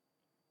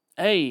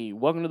Hey,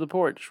 welcome to the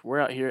porch.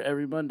 We're out here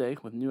every Monday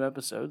with new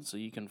episodes, so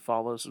you can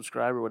follow,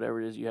 subscribe, or whatever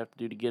it is you have to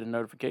do to get a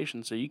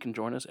notification so you can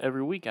join us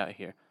every week out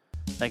here.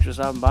 Thanks for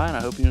stopping by, and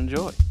I hope you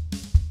enjoy.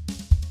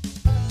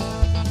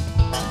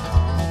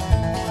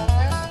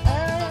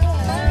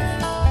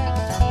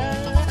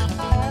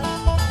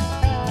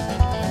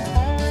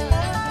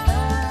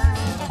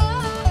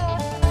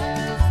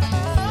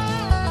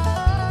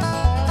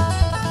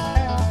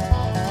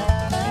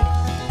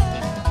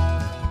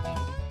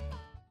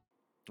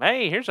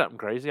 Hey, here's something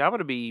crazy. I'm going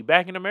to be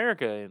back in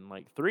America in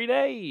like 3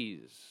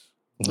 days.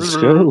 Let's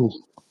go.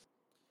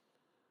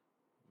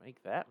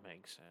 Make that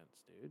make sense,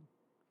 dude.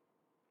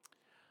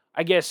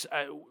 I guess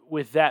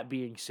with that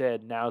being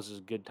said, now's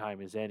as good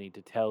time as any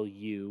to tell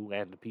you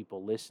and the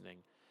people listening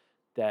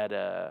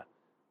that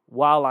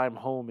while I'm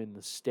home in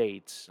the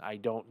States, I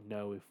don't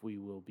know if we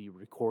will be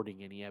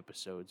recording any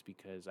episodes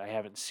because I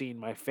haven't seen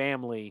my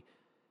family.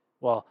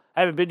 Well, I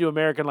haven't been to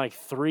America in like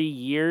 3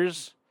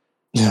 years.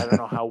 I don't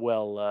know how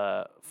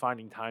well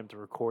finding time to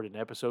record an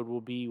episode will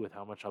be with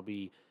how much I'll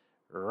be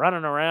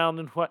running around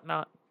and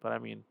whatnot. But I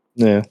mean,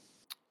 Yeah.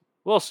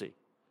 we'll see.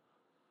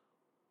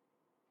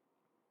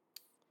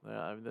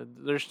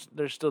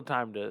 There's still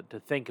time to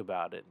think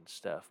about it and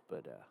stuff,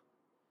 but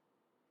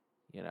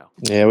you know.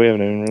 Yeah, we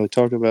haven't even really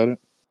talked about it.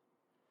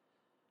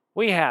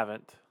 We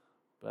haven't,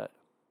 but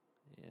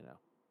you know.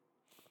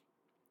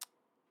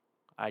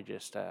 I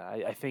just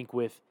I think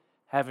with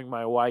having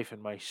my wife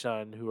and my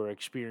son who are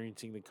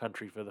experiencing the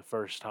country for the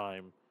first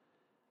time,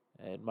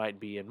 it might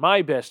be in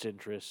my best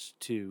interest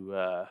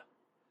to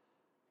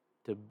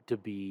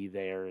be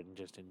there and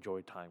just enjoy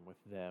time with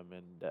them,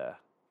 and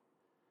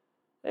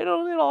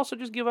it'll also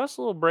just give us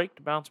a little break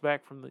to bounce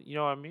back from the, you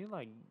know what I mean,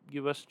 like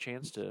give us a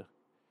chance to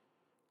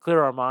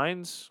clear our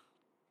minds.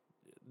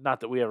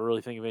 Not that we ever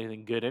really think of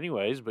anything good,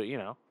 anyways, but you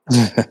know,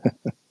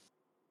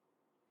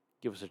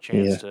 give us a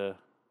chance to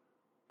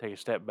take a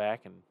step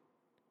back and.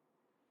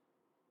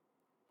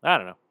 I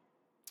don't know.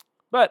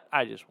 But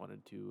I just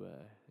wanted to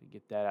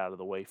get that out of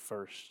the way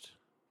first.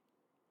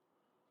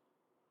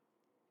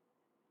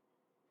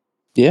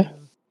 Yeah.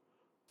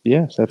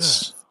 Yeah,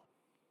 that's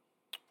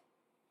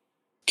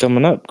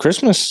coming up.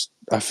 Christmas,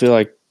 I feel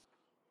like,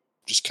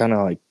 just kind of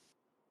like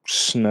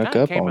snuck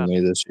up on me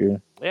this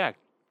year. Yeah,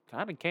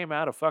 kind of came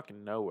out of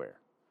fucking nowhere.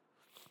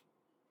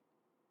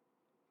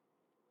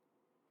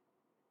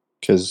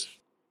 Because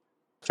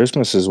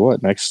Christmas is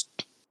what? Is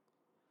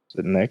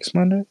it next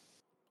Monday?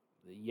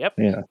 Yep.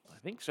 Yeah. I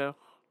think so.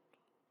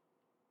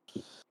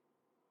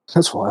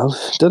 That's wild.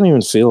 It doesn't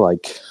even feel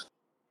like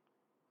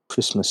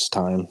Christmas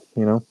time,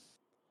 you know?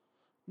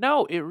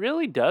 No, it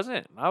really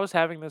doesn't. I was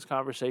having this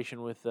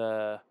conversation with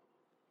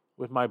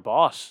my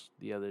boss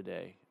the other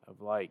day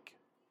of like,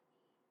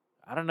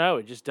 I don't know,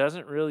 it just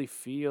doesn't really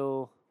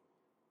feel.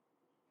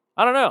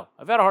 I don't know.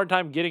 I've had a hard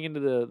time getting into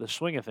the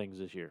swing of things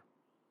this year.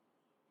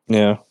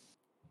 Yeah.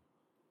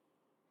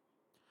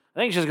 I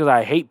think it's just because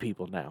I hate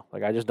people now.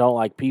 Like, I just don't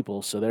like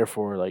people, so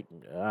therefore, like,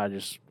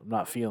 I'm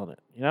not feeling it,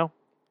 you know?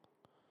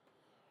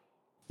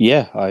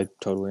 Yeah, I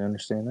totally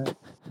understand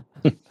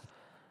that.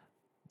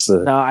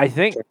 No, I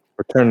think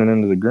we're turning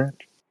into the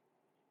Grinch.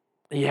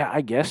 Yeah,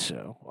 I guess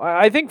so.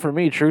 I think for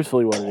me,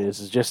 truthfully, what it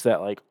is just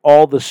that like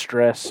all the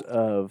stress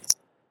of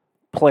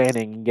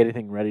planning and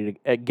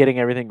getting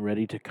everything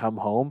ready to come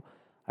home.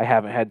 I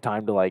haven't had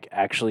time to like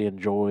actually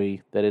enjoy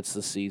that it's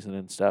the season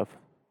and stuff.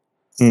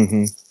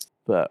 Mm-hmm.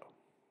 But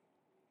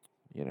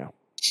you know,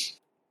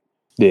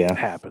 yeah, it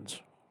happens.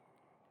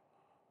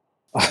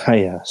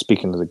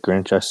 Speaking of the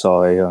Grinch, I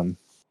saw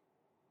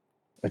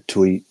a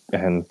tweet,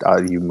 and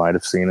you might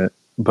have seen it,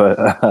 but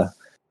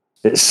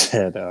it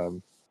said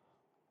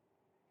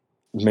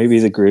maybe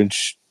the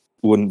Grinch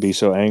wouldn't be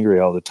so angry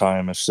all the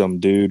time if some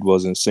dude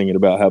wasn't singing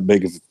about how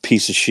big of a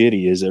piece of shit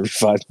he is every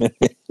 5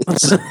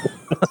 minutes.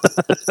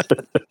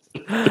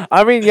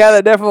 I mean, yeah,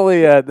 that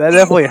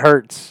definitely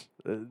hurts.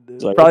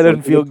 It like, probably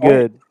doesn't feel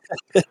good.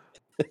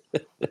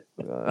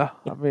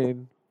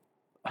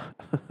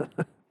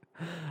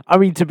 I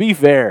mean, to be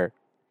fair,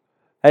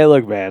 hey,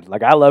 look, man,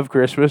 like I love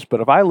Christmas,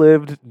 but if I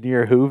lived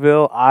near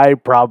Whoville, I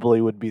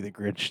probably would be the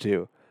Grinch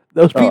too.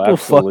 Those people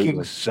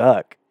fucking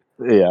suck.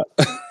 Yeah.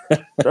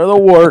 They're the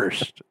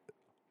worst.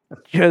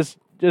 Just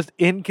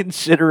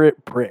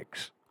inconsiderate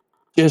pricks.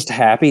 Just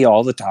happy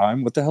all the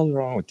time. What the hell is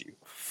wrong with you?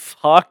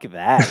 Fuck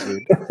that,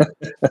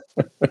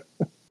 dude.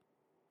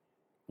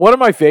 One of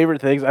my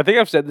favorite things, I think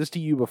I've said this to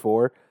you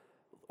before,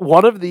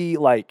 one of the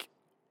like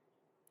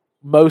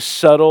most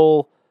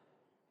subtle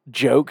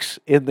jokes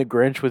in The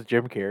Grinch with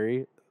Jim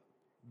Carrey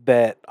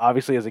that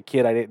obviously as a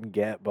kid I didn't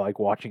get, but like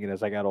watching it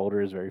as I got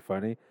older is very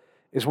funny,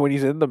 is when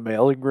he's in the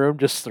mailing room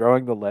just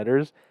throwing the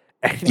letters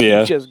and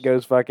he just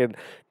goes fucking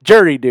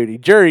jury duty.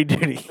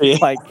 Yeah.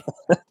 Like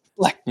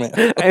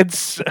man.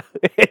 It's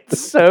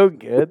so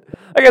good.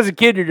 Like as a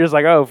kid you're just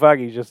like, oh fuck,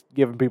 he's just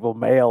giving people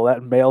mail.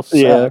 That mail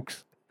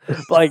sucks. Yeah.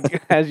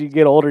 Like as you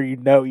get older you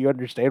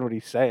understand what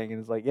he's saying and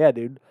it's like, yeah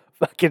dude,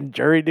 fucking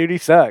jury duty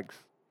sucks.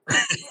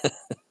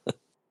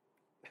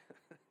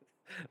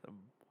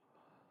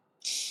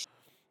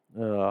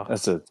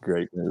 That's a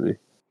great movie.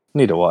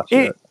 Need to watch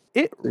it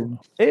that. it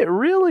it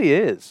really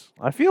is.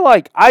 I feel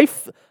like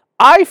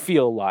I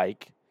feel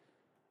like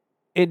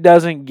it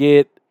doesn't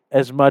get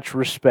as much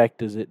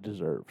respect as it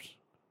deserves.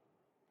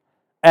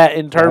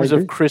 In I terms of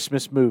agree.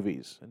 Christmas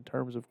movies. In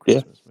terms of Yeah,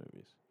 Christmas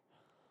movies.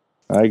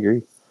 I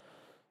agree.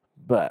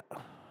 But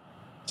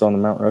It's on the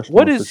Mount what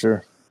Rushmore for is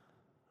sure.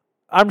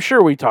 I'm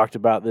sure we talked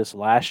about this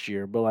last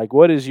year, but like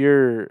what is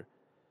your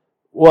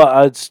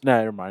well, it's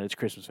never mind, it's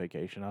Christmas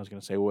Vacation. I was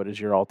gonna say what is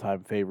your all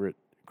time favorite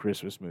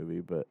Christmas movie,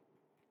 but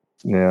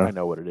Yeah, I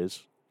know what it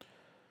is.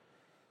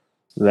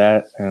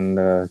 that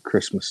and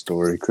Christmas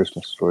Story.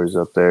 Christmas Story's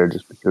up there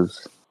just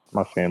because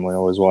my family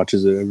always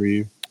watches it every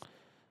year.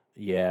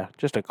 Yeah,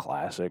 just a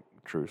classic,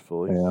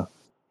 truthfully. Yeah.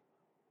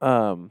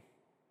 Um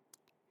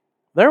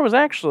there was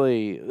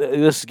actually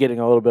this is getting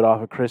a little bit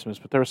off of Christmas,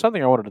 but there was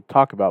something I wanted to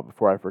talk about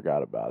before I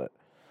forgot about it.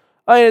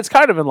 I mean, it's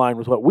kind of in line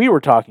with what we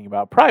were talking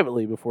about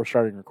privately before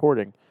starting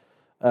recording,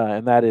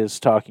 and that is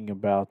talking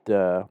about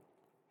the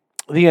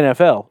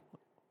NFL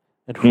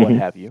and what Hmm.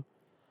 have you.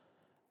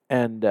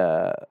 And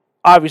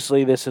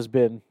obviously, there's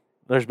been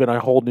a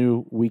whole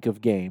new week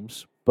of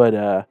games,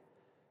 but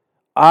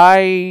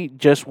I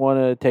just want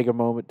to take a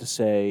moment to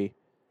say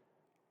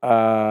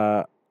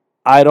uh,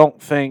 I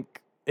don't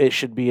think it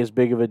should be as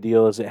big of a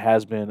deal as it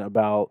has been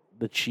about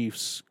the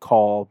Chiefs'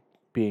 call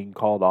being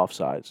called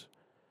offsides.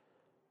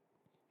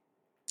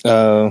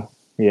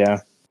 Yeah.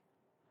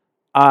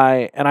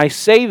 I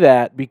say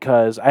that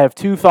because I have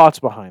two thoughts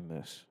behind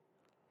this.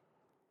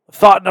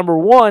 Thought number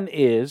one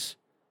is,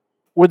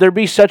 would there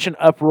be such an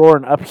uproar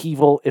and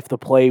upheaval if the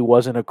play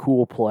wasn't a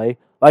cool play?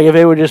 Like if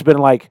it would just been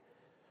like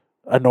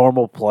a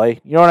normal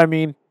play. You know what I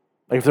mean?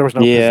 Like if there was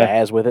no Yeah.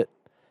 pizzazz with it,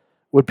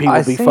 would people I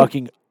be think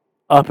fucking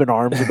up in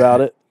arms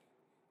about it?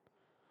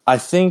 I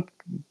think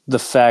the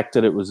fact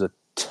that it was a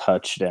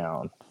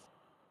touchdown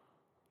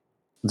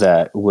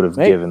that would have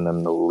Maybe. given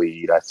them the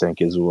lead, I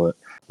think is what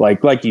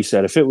like you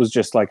said, if it was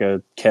just like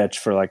a catch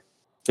for like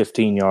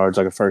 15 yards,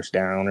 like a first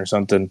down or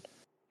something,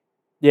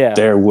 Yeah.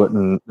 there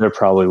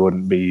probably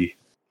wouldn't be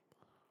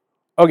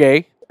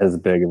Okay. as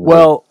big of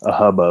Well, a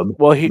hubbub.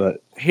 well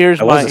But here's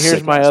that was my a sick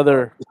ass play.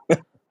 other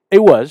it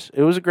was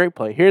a great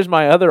play. Here's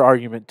my other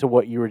argument to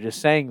what you were just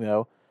saying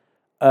though.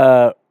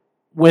 Uh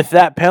with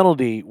that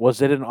penalty,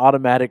 was it an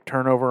automatic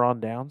turnover on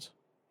downs?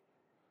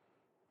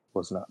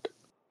 Was not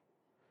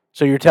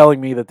So you're telling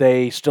me that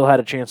they still had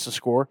a chance to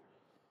score?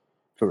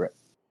 correct.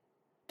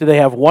 Did they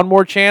have one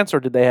more chance, or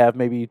did they have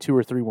maybe two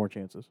or three more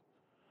chances?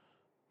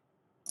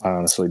 I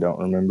honestly don't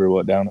remember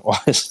what down it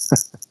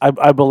was.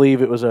 I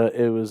believe it was a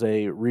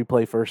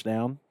replay first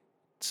down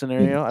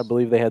scenario. I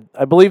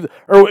believe,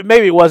 or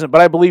maybe it wasn't,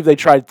 but I believe they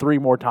tried three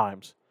more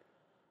times.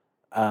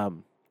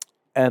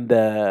 And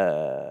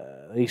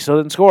he still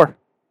didn't score.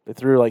 They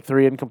threw like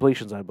three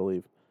incompletions, I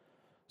believe.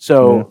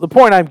 So Yeah. the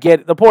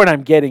point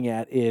I'm getting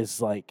at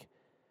is like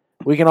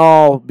we can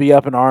all be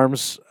up in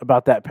arms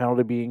about that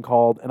penalty being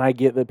called, and I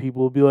get that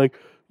people will be like,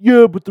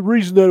 "Yeah, but the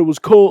reason that it was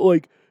called,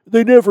 like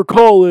they never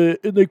call it,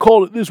 and they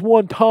called it this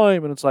one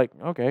time," and it's like,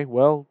 okay,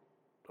 well,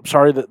 I'm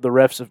sorry that the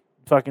refs have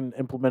fucking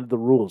implemented the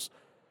rules.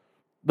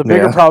 The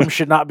bigger Yeah. problem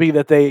should not be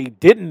that they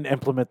didn't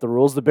implement the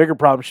rules. The bigger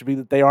problem should be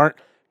that they aren't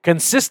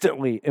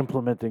consistently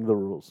implementing the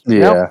rules. You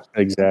know, Yeah,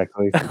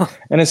 exactly.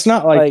 And it's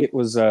not like like it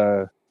was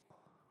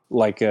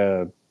like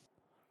a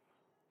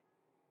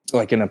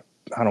like an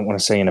I don't want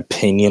to say an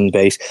opinion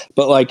base,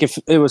 but like if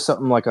it was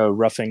something like a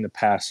roughing the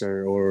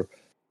passer or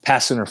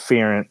pass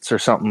interference or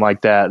something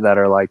like that that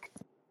are like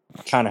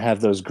kind of have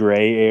those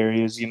gray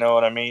areas, you know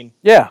what I mean?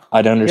 yeah,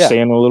 I'd yeah,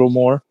 understand a little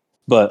more,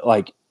 but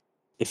like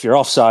if you're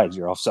offsides,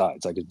 you're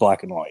offsides. Like it's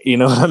black and white. You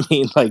know what I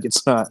mean? Like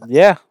it's not.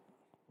 yeah,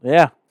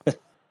 yeah.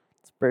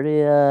 It's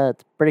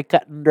pretty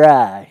cut and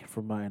dry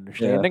from my Yeah.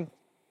 understanding.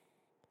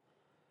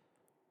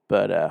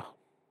 But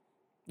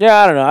yeah,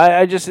 I don't know.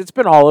 I just it's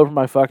been all over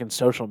my fucking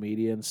social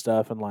media and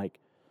stuff, and like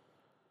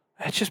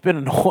it's just been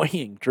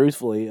annoying.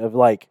 Truthfully, of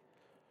like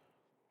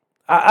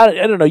I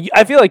don't know.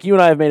 I feel like you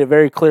and I have made it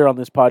very clear on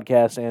this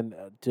podcast and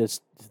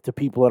just to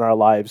people in our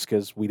lives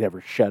because we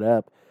never shut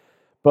up.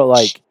 But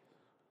like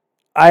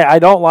I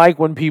don't like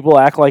when people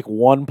act like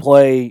one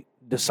play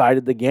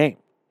decided the game.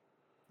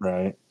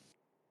 Right.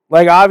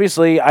 Like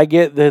obviously, I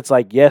get that it's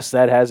like yes,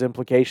 that has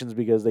implications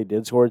because they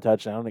did score a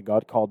touchdown and it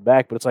got called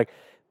back. But it's like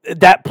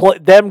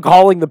them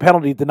calling the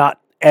penalty did not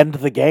end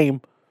the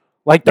game.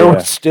 Like there Yeah.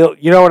 was still,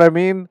 you know what I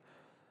mean?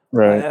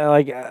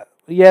 Right.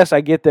 Yes,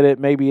 I get that it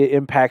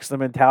impacts the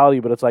mentality,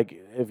 but it's like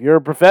if you're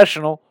a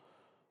professional,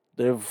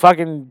 they're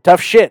fucking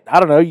tough shit. I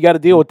don't know. You got to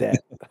deal with that.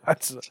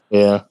 That's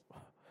Yeah.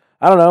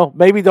 I don't know.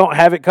 Maybe don't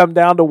have it come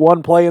down to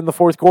one play in the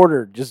fourth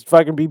quarter. Just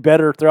fucking be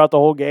better throughout the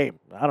whole game.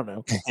 I don't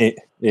know.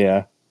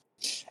 Yeah.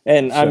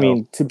 And I So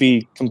mean, to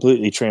be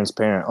completely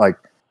transparent, like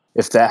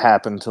if that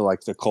happened to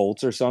like the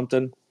Colts or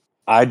something,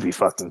 I'd be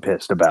fucking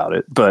pissed about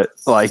it. But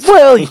like,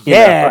 well, you know,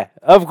 yeah,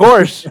 of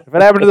course. If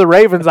it happened to the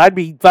Ravens, I'd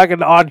be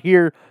fucking on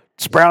here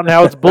sprouting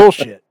how it's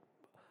bullshit.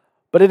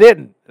 But it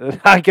didn't.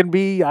 I can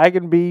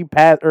be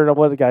Pat or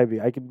what the guy be.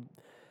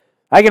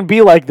 I can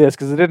be like this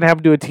because it didn't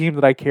happen to a team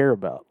that I care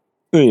about.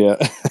 Yeah.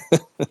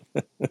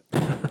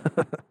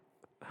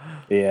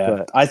 Yeah.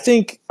 But I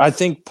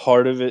think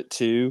part of it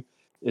too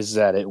is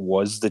that it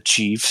was the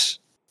Chiefs,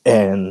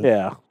 and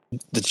yeah,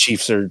 the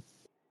Chiefs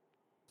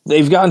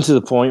they've gotten to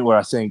the point where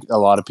I think a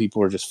lot of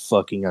people are just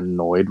fucking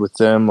annoyed with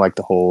them, like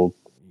the whole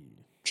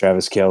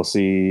Travis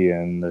Kelce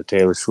and the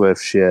Taylor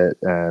Swift shit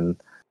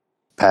and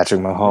Patrick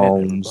and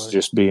Mahomes everybody.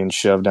 just being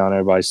shoved down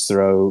everybody's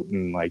throat,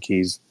 and like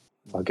he's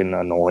fucking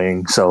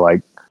annoying. So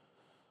like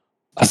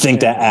I think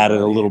And that added a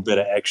everybody. little bit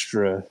of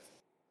extra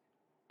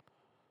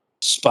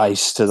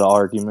spice to the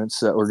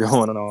arguments that were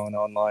going on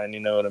online, you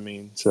know what I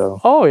mean?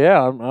 So Oh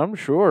yeah, I'm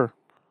sure.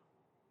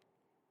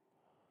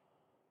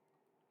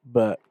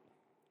 But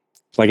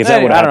like if that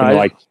hey, would have I don't happened to know.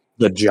 like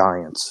the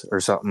Giants or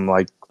something,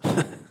 like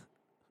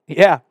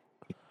Yeah,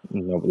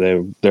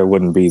 there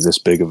wouldn't be this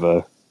big of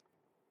a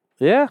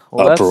yeah.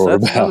 Well, uproar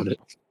that's another about it.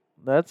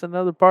 that's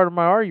another part of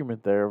my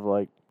argument there of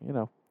like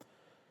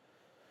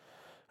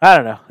I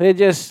don't know. It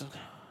just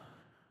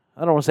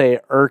I don't want to say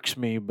it irks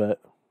me, but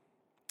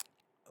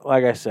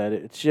like I said,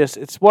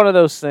 it's one of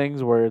those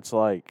things where it's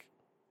like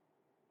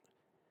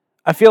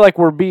I feel like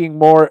we're being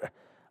more.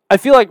 I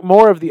feel like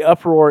more of the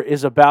uproar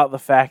is about the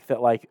fact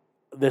that like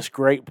this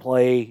great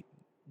play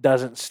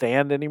doesn't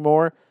stand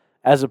anymore,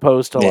 as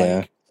opposed to Yeah.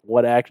 like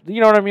what actually.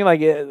 You know what I mean?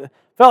 Like it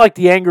felt like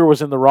the anger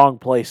was in the wrong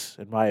place,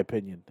 in my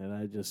opinion, and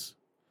I didn't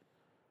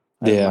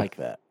Yeah. like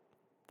that.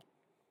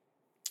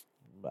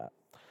 But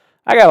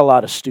I got a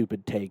lot of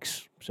stupid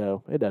takes,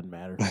 so it doesn't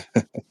matter.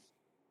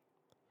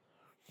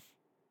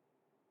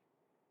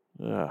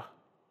 Yeah,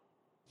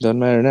 Doesn't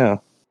matter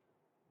now.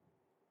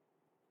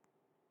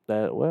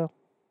 that well,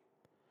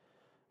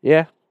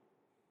 yeah.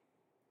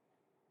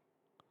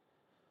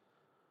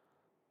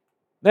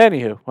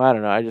 Anywho, I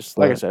don't know. I just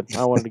like I But said,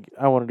 I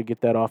wanted to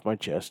get that off my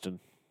chest and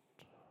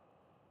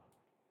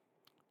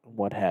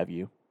what have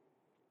you.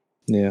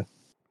 yeah.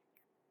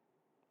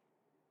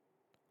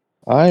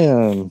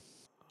 I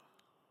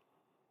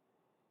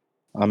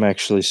I'm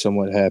actually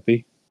somewhat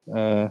happy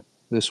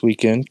this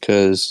weekend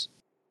because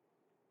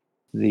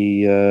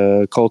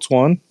the Colts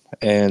won,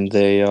 and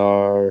they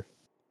are,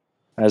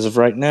 as of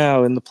right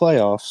now, in the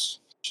playoffs.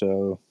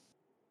 So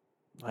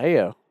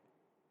Hey,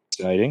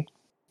 exciting.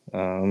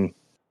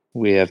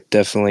 We have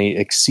definitely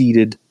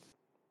exceeded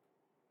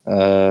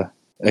uh,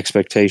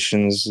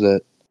 expectations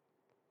that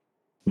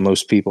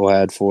most people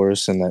had for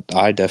us, and that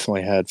I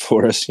definitely had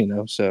for us.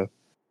 So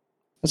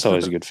that's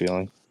always a good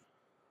feeling.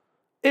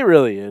 it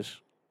really is.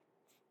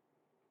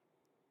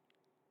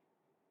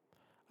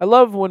 I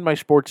love when my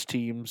sports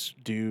teams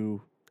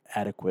do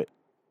adequate.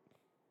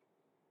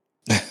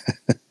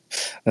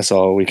 That's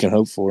all we can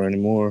hope for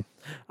anymore.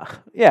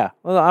 Yeah,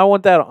 well, I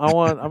want that.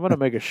 I'm gonna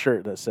make a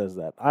shirt that says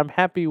that. I'm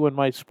happy when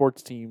my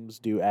sports teams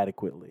do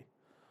adequately.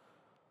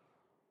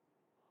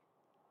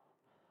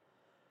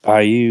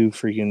 IU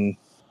freaking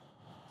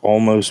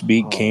almost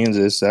beat Oh,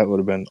 Kansas. That would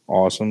have been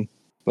awesome,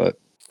 but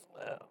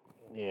I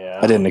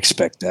yeah, didn't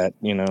expect that.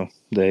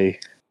 They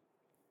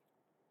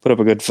put up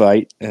a good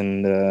fight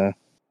and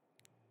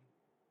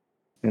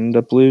ended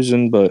up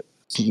losing, but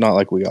it's not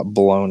like we got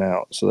blown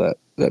out. So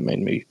that made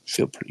me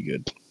feel pretty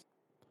good.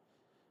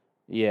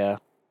 yeah.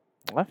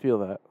 I feel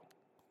that.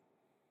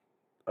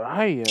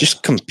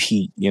 Just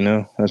compete,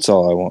 That's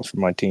all I want from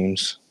my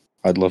teams.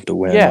 I'd love to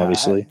win, yeah.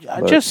 obviously,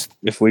 I but just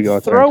if we go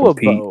out there and throw a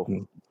compete,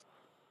 bow.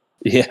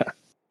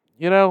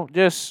 yeah,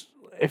 Just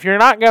if you're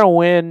not gonna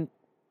win,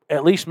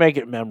 at least make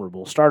it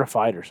memorable. Start a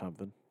fight or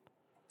something.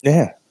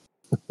 yeah,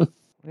 It's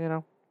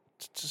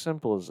as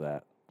simple as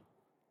that.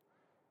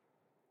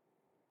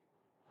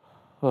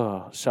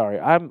 Oh, sorry.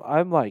 I'm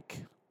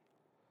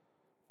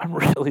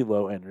really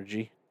low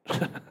energy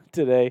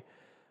today.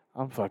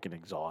 I'm fucking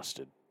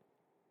exhausted.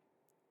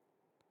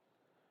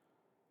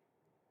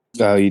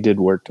 oh, you did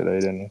work today,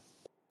 didn't you?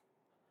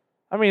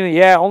 I mean,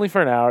 yeah, only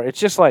for an hour. It's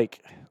just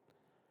like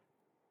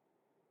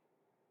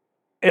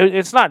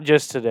it's not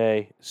just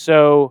today.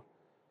 So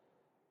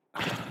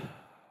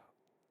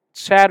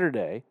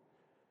Saturday,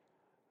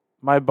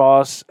 my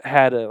boss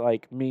had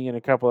me and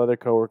a couple other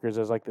coworkers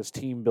as like this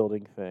team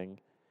building thing.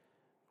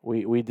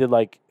 We did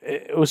like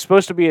it was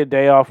supposed to be a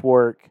day off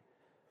work,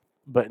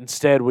 but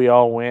instead we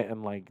all went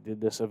and like did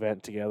this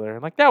event together,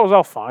 and like that was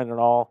all fine and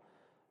all,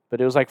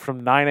 but it was like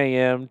from 9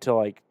 a.m. to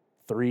like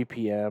 3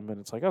 p.m. and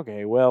it's like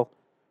okay, well,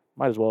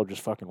 might as well have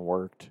just fucking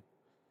worked.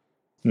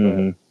 But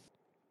Mm-hmm.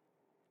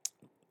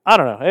 I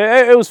don't know.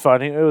 It was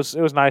funny. It was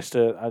nice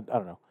to I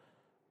don't know.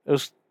 It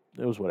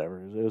was whatever.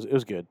 It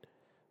was good.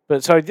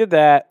 But so I did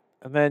that,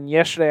 and then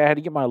yesterday I had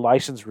to get my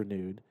license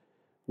renewed,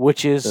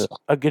 which is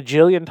a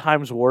gajillion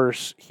times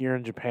worse here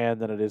in Japan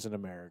than it is in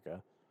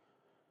America.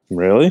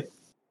 Really?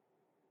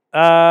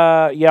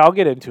 Yeah, I'll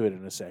get into it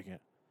in a second.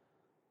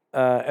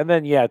 And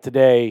then yeah,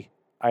 today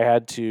I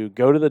had to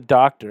go to the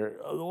doctor.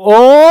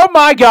 Oh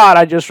my god!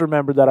 I just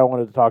remembered that I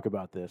wanted to talk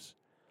about this.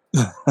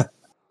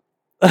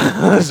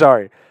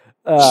 Sorry.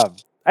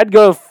 I'd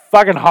go to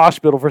fucking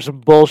hospital for some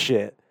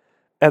bullshit,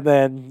 and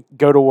then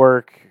go to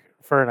work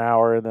for an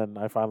hour, and then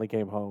I finally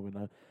came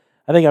home,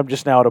 and I think I'm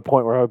just now at a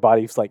point where my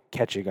body's like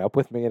catching up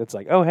with me, and it's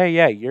like, oh hey,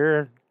 yeah,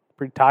 you're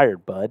pretty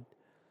tired, bud.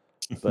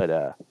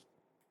 But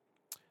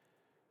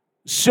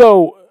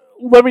so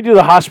let me do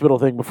the hospital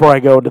thing before I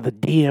go into the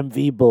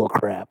DMV bull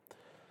crap.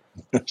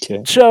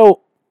 Okay. So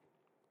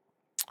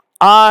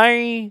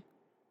I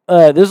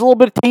there's a little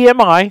bit of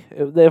TMI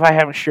if I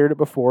haven't shared it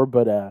before,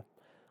 but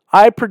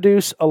I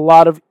produce a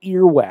lot of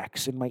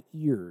earwax in my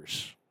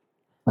ears,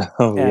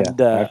 Oh yeah,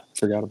 and I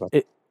forgot about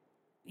it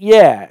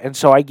yeah, and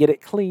so I get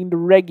it cleaned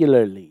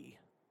regularly,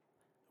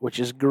 which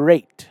is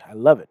great. I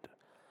love it.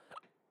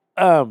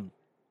 Um,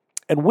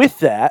 and with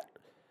that,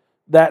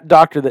 that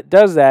doctor that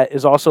does that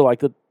is also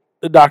like the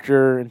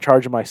doctor in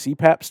charge of my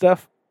CPAP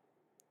stuff.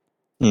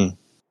 Hmm.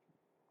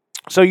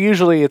 So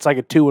usually it's like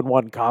a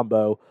 2-in-1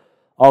 combo.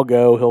 I'll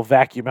go, he'll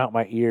vacuum out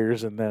my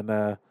ears, and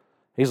then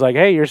he's like,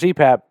 hey, your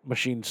CPAP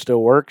machine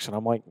still works. And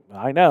I'm like,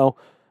 I know.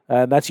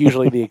 And that's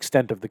usually the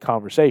extent of the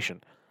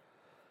conversation.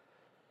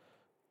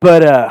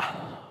 But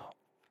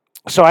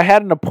so I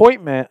had an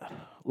appointment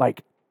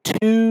like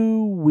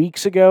 2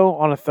 weeks ago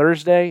on a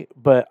Thursday,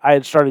 but I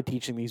had started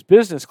teaching these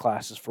business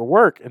classes for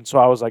work. And so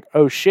I was like,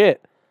 oh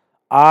shit,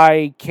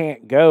 I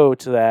can't go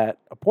to that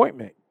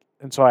appointment.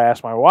 And so I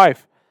asked my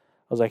wife,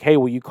 I was like, hey,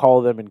 will you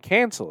call them and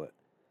cancel it?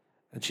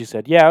 And she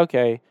said, yeah,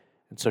 okay.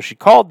 And so she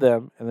called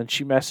them, and then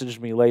she messaged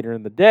me later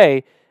in the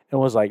day and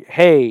was like,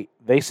 hey,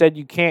 they said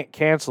you can't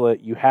cancel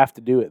it. You have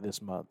to do it this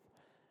month.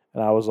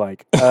 And I was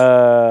like,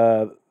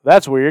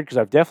 that's weird because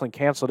I've definitely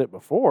canceled it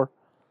before.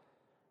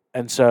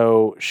 And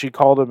so she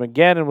called him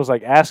again and was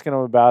like asking him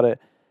about it.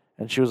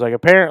 And she was like,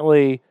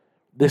 apparently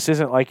this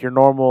isn't like your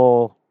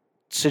normal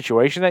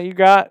situation that you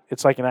got.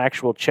 It's like an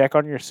actual check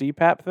on your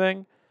CPAP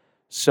thing.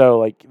 So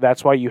like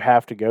that's why you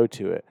have to go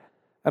to it.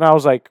 And I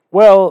was like,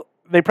 well,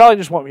 they probably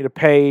just want me to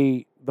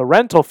pay the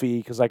rental fee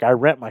because like I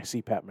rent my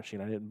CPAP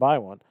machine. I didn't buy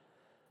one.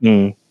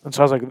 Mm. And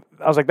so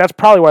I was like, that's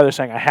probably why they're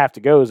saying I have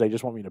to go is they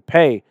just want me to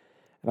pay.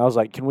 And I was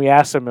like, can we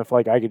ask them if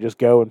like I could just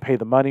go and pay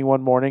the money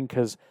one morning?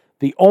 Because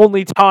the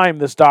only time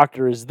this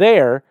doctor is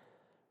there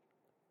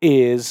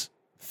is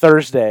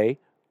Thursday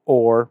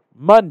or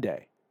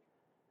Monday.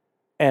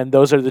 And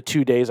those are the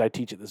 2 days I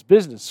teach at this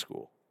business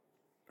school.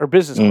 Or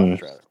business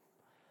class, rather.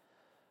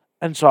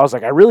 And so I was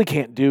like, I really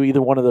can't do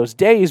either one of those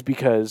days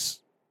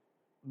because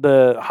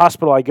the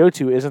hospital I go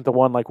to isn't the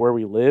one like where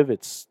we live.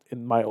 It's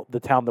in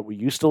the town that we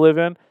used to live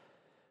in.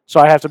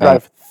 So I have to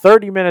drive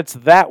 30 minutes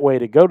that way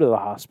to go to the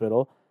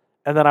hospital.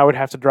 And then I would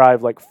have to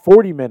drive like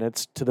 40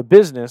 minutes to the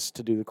business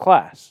to do the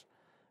class.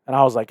 And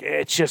I was like,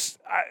 it's just,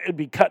 it'd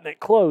be cutting it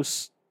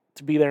close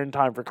to be there in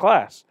time for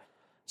class.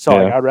 So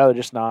like, I'd rather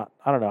just not,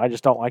 I don't know. I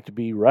just don't like to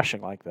be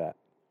rushing like that.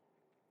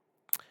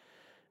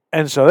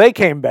 And so they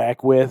came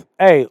back with,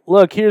 hey,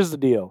 look, here's the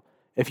deal.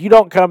 If you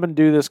don't come and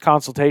do this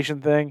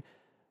consultation thing,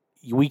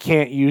 we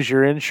can't use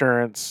your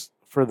insurance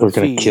for the fee.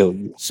 We're going to kill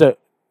you. So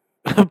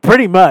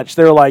pretty much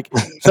they're like,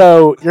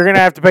 so you're going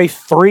to have to pay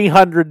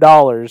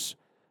 $300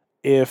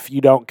 if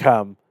you don't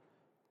come.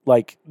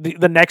 Like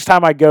the next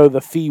time I go,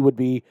 the fee would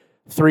be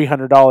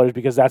 $300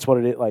 because that's what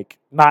it is, like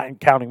not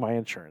counting my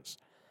insurance.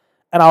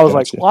 And I was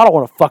like, well, I don't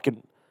want to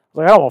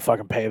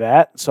fucking pay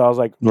that. So I was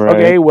like,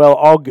 okay,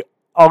 well,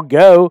 I'll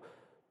go.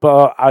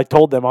 But I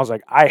told them, I was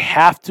like, I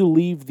have to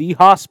leave the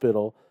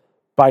hospital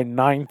by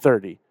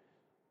 9:30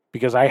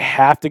 because I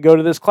have to go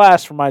to this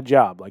class for my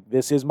job. Like,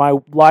 this is my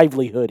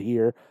livelihood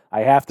here.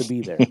 I have to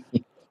be there.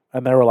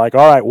 And they were like,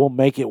 all right, we'll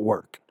make it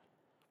work.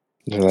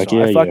 They're like,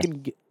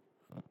 so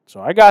So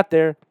I got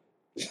there.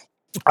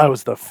 I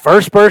was the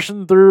first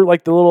person through,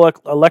 like, the little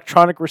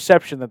electronic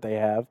reception that they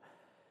have.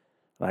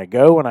 And I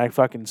go and I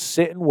fucking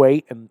sit and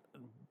wait. And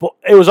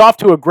it was off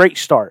to a great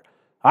start.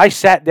 I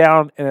sat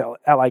down and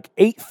at like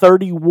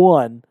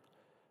 8:31,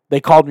 they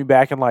called me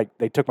back and like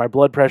they took my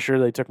blood pressure,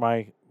 they took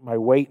my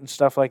weight and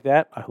stuff like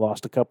that. I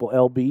lost a couple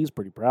lbs,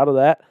 pretty proud of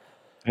that.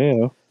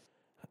 Yeah.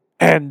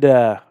 And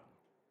they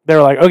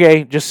were like,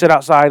 okay, just sit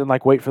outside and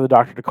like wait for the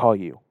doctor to call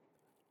you.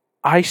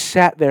 I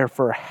sat there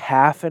for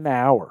half an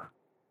hour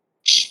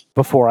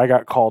before I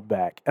got called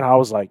back, and I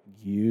was like,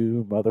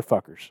 you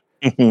motherfuckers!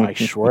 I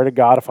swear to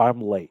God, if I'm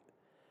late,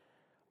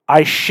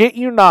 I shit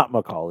you not,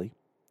 Macaulay.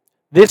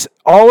 This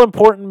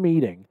all-important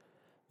meeting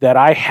that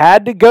I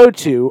had to go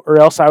to or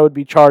else I would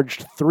be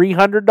charged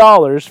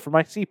 $300 for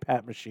my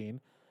CPAP machine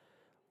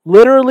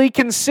literally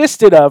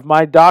consisted of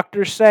my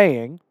doctor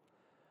saying,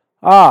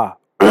 I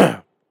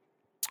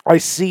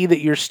see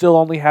that you're still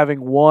only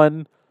having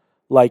one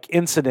like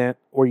incident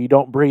where you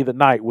don't breathe at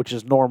night, which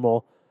is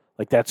normal.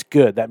 Like, that's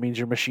good. That means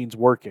your machine's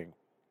working.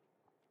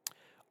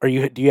 Do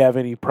you have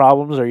any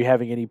problems? Are you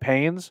having any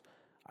pains?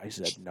 I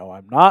said, no,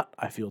 I'm not.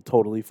 I feel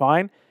totally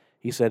fine.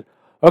 He said,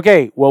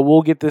 okay, well,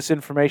 we'll get this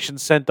information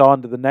sent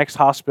on to the next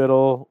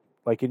hospital,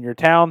 like in your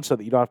town, so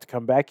that you don't have to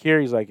come back here.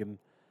 He's like, and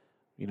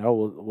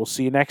we'll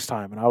see you next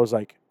time. And I was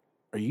like,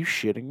 are you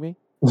shitting me?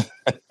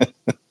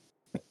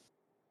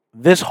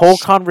 This whole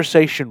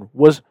conversation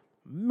was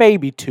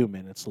maybe 2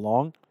 minutes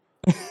long.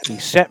 He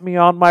sent me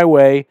on my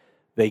way.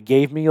 They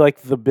gave me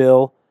like the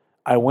bill.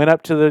 I went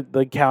up to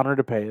the counter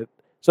to pay it.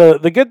 So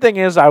the good thing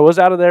is I was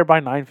out of there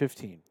by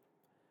 9:15.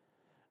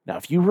 Now,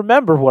 if you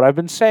remember what I've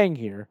been saying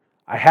here,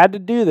 I had to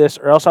do this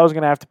or else I was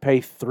going to have to pay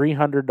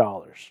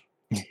 $300.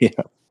 Yeah.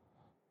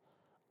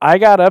 I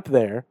got up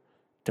there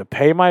to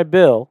pay my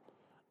bill,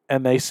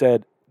 and they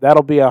said,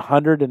 that'll be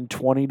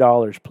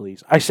 $120,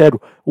 please. I said,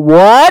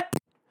 what?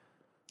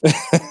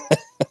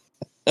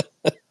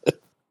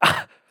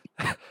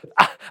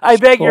 I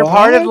beg your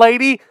pardon,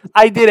 lady.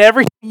 I did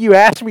everything you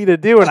asked me to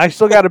do, and I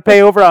still got to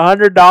pay over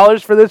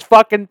 $100 for this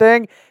fucking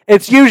thing.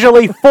 It's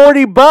usually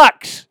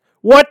 $40.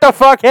 What the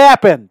fuck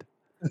happened?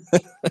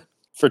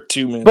 For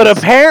 2 minutes. But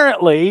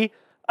apparently,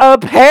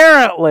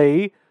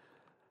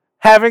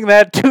 having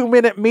that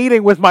 2-minute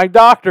meeting with my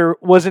doctor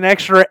was an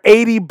extra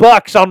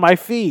 $80 on my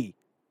fee.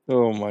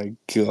 Oh my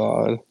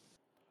God.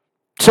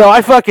 So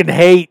I fucking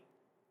hate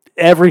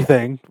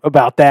everything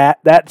about that.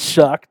 That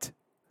sucked.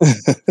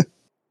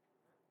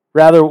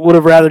 Would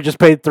have rather just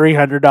paid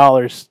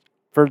 $300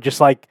 for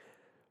just like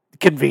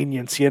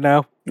convenience, you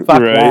know?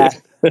 Fuck that.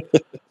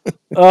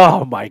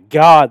 Oh my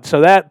God.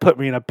 So that put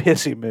me in a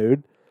pissy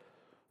mood.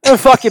 And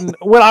fucking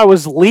when I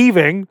was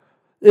leaving,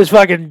 this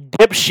fucking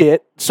dipshit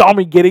saw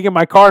me getting in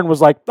my car and was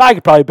like, I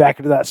could probably back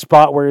into that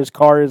spot where his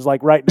car is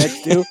like right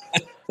next to.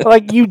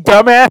 Like, you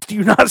dumbass, do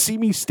you not see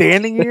me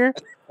standing here?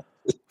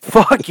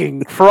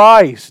 Fucking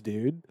Christ,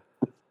 dude.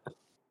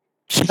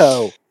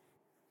 So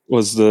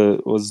was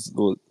the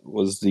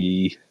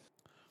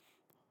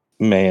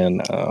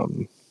man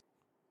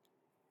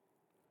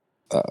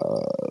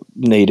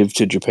native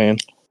to Japan?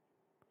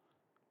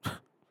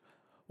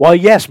 Well,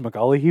 yes,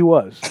 Macaulay, he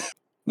was.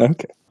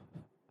 Okay.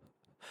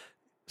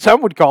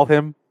 Some would call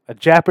him a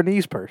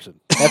Japanese person.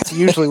 That's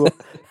usually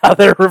how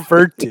they're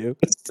referred to.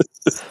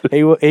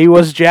 He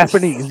was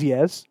Japanese,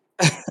 yes.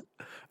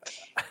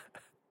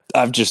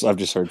 I've just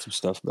heard some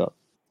stuff about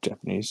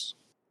Japanese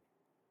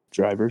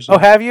drivers. Oh,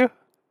 have you?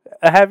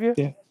 Have you?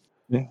 Yeah.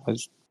 I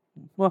just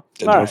well,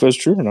 didn't know if it was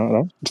true or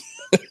not.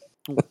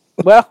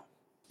 Well,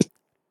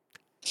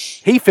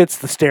 he fits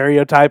the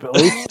stereotype at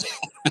least.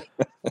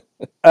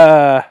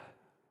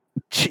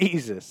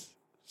 Jesus.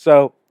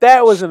 So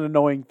that was an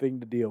annoying thing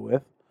to deal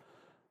with.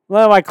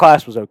 Well, my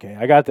class was okay.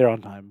 I got there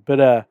on time.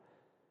 But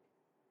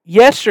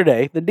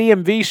yesterday, the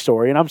DMV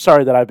story, and I'm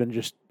sorry that I've been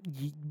just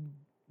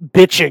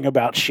bitching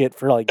about shit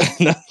for like,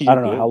 No, I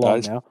don't know how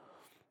long now.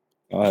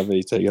 I don't have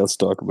anything else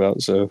to talk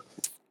about, so.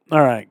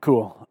 All right,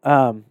 cool.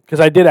 Because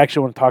I did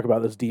actually want to talk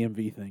about this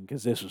DMV thing,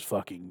 because this was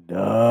fucking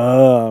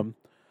dumb.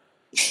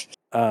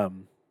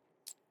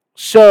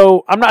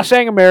 So I'm not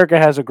saying America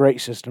has a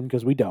great system,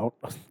 because we don't.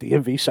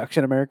 DMV sucks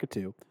in America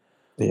too.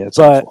 Yeah, it's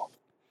but awful.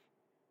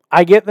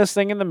 I get this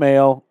thing in the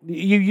mail.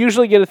 You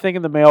usually get a thing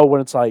in the mail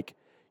when it's like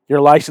your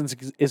license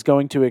is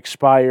going to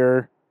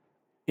expire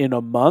in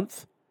a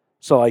month.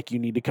 So like you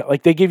need to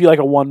they give you like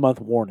a 1-month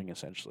warning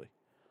essentially.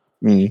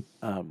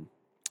 Mm-hmm.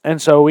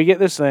 And so we get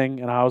this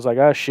thing, and I was like,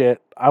 oh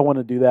shit, I want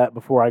to do that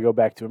before I go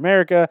back to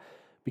America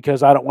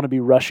because I don't want to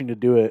be rushing to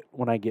do it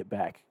when I get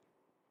back.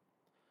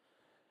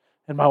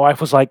 And my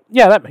wife was like,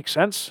 yeah, that makes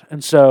sense.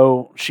 And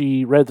so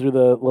she read through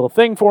the little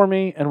thing for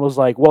me and was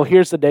like, well,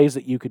 here's the days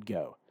that you could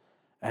go.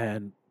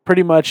 And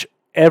pretty much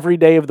every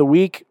day of the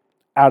week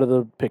out of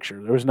the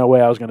picture. There was no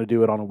way I was going to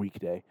do it on a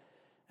weekday.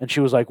 And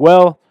she was like,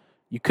 well,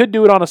 you could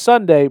do it on a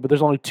Sunday, but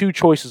there's only 2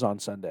 choices on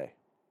Sunday.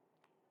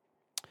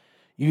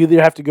 You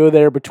either have to go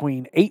there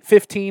between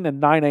 8:15 and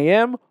 9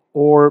 a.m.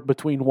 or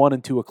between 1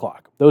 and 2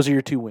 o'clock. Those are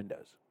your 2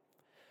 windows.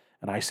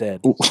 And I said,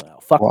 well,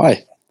 fuck. Why?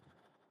 Me.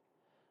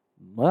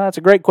 Well, that's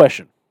a great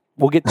question.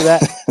 We'll get to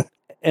that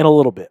in a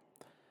little bit.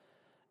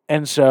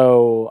 And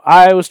so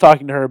I was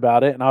talking to her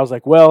about it, and I was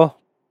like, well,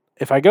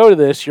 if I go to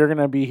this, you're going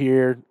to be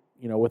here,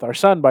 with our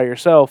son by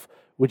yourself.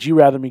 Would you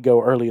rather me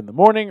go early in the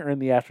morning or in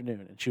the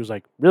afternoon? And she was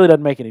like, really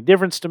doesn't make any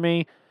difference to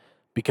me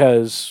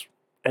because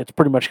it's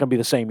pretty much going to be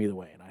the same either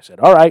way. And I said,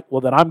 all right,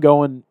 well, then I'm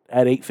going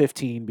at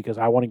 8:15 because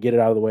I want to get it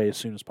out of the way as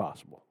soon as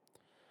possible.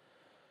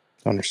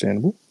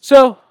 Understandable.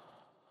 So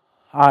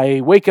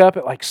I wake up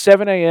at like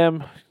 7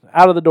 a.m.,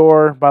 out of the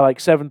door by like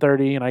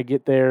 7:30, and I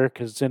get there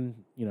because it's in,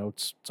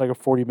 it's like a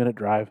 40-minute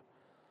drive.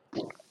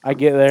 I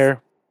get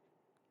there,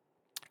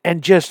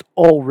 and just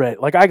already,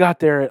 like I got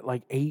there at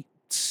like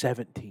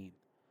 8:17,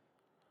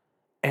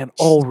 and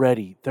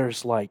already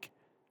there's like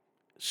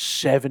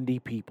 70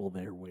 people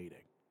there waiting.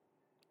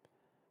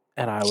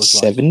 And I was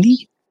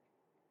 70?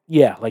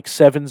 Yeah, like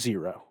 70.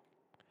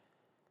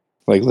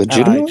 Like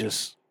legitimately?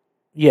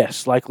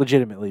 Yes, like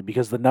legitimately,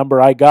 because the number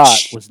I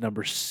got was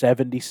number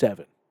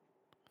 77.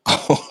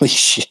 Holy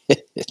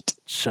shit.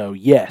 So,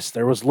 yes,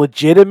 there was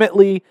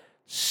legitimately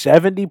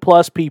 70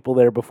 plus people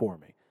there before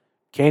me.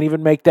 Can't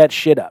even make that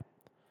shit up.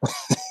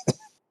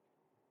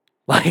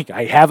 Like,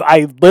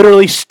 I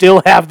literally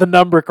still have the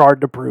number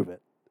card to prove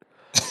it.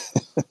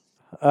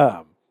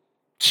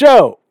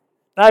 So,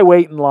 I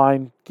wait in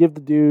line, give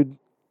the dude,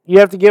 you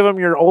have to give him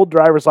your old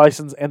driver's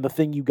license and the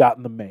thing you got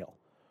in the mail.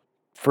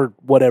 For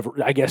whatever,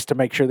 I guess to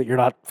make sure that you're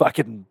not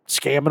fucking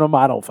scamming them.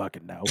 I don't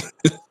fucking know.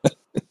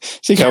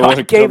 I want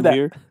to come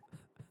here?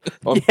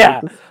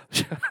 Yeah.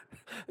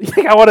 You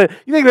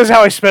think this is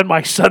how I spend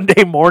my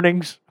Sunday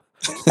mornings?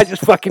 I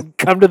just fucking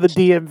come to the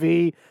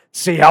DMV,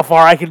 See how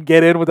far I can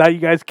get in without you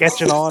guys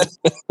catching on.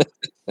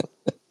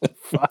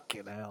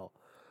 Fucking hell.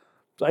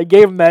 So I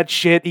gave him that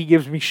shit. He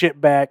gives me shit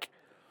back.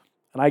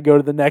 And I go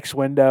to the next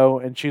window,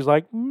 and she's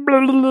like, blah,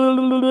 blah,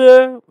 blah,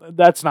 blah.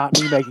 That's not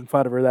me making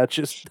fun of her. That's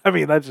just,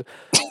 that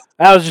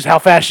was just how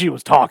fast she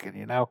was talking,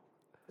 you know?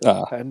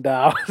 And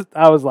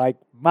I was like,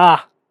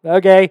 Ma,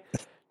 okay.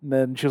 And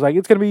then she was like,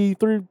 it's going to be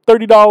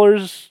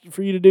 $30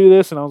 for you to do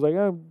this. And I was like,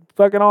 oh,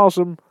 fucking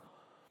awesome.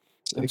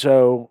 And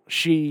so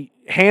she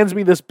hands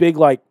me this big,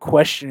 like,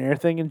 questionnaire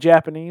thing in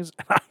Japanese.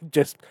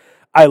 And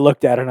I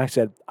looked at her and I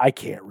said, I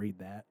can't read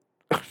that.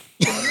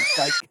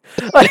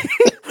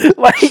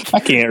 like I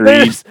can't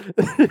read.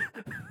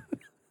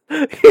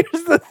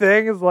 Here's the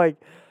thing is like,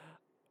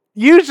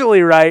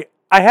 usually, right,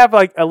 I have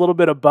like a little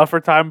bit of buffer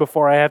time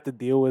before I have to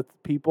deal with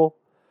people.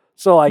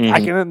 So like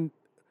I can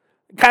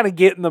kind of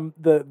get in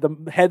the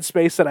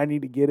headspace that I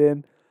need to get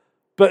in.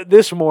 But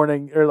this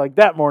morning, or like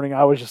that morning,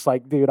 I was just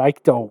like, dude, I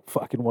don't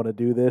fucking want to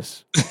do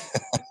this.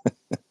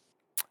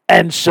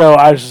 And so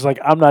I was just like,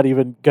 I'm not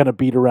even gonna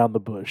beat around the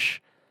bush.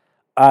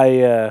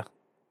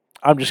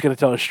 I'm just gonna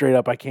tell her straight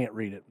up I can't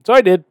read it. So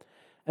I did.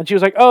 And she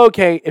was like, oh,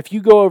 okay, if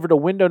you go over to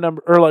window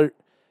number, or like,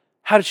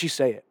 how did she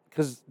say it?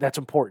 Because that's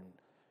important.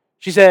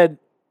 She said,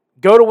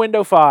 go to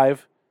window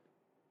 5,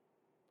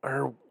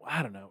 or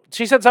I don't know.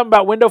 She said something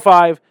about window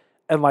 5,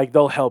 and like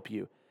they'll help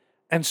you.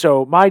 And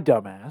so my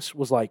dumbass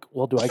was like,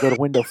 well, do I go to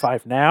window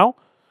 5 now?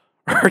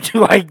 Or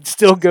do I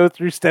still go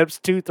through steps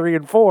 2, 3,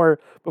 and 4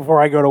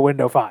 before I go to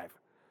window 5?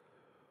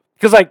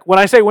 Because like when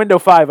I say window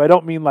 5, I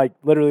don't mean like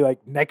literally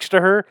like next to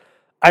her.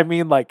 I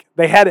mean like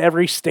they had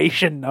every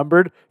station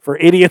numbered for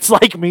idiots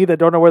like me that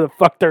don't know where the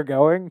fuck they're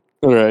going.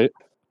 Right.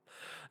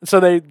 So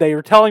they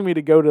were telling me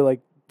to go to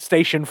like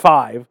station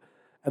 5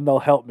 and they'll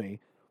help me.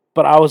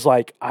 But I was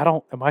like,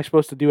 am I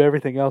supposed to do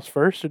everything else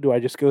first or do I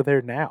just go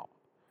there now?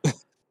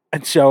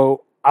 And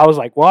so I was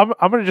like, well,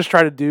 I'm going to just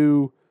try to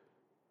do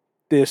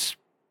this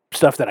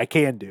stuff that I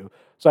can do.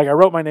 So like I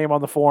wrote my name on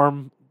the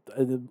form,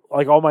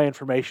 like all my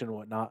information and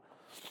whatnot.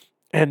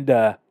 And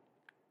there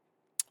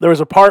was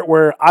a part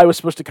where I was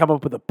supposed to come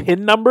up with a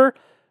PIN number,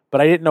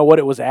 but I didn't know what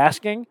it was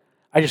asking.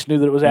 I just knew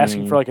that it was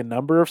asking for like a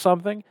number of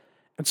something.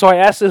 And so I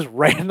asked this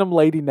random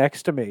lady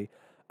next to me.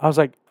 I was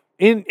like,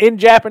 in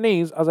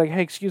Japanese, I was like,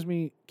 hey, excuse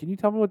me, can you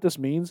tell me what this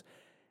means?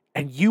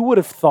 And you would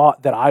have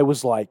thought that I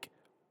was like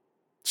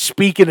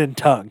speaking in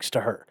tongues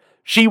to her.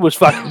 She was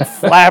fucking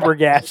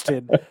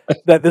flabbergasted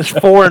that this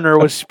foreigner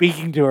was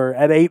speaking to her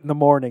at 8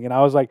 a.m. And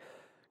I was like,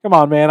 come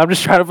on, man, I'm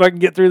just trying to fucking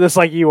get through this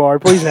like you are.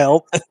 Please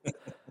help.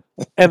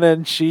 And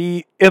then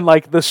she, in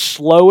like the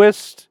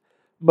slowest,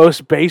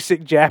 most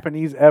basic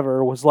Japanese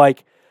ever, was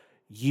like,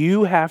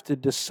 you have to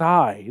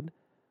decide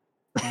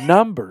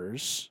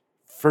numbers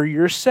for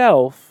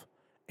yourself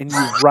and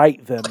you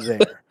write them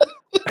there.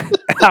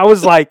 And I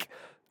was like,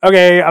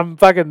 okay, I'm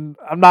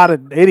not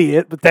an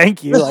idiot, but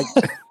thank you. Like,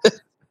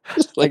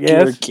 like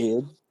you're a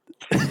kid.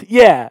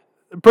 Yeah,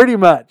 pretty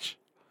much.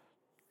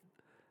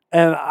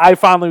 And I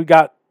finally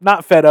got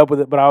not fed up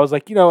with it, but I was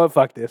like, you know what,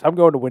 fuck this. I'm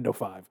going to window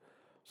 5.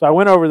 So I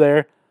went over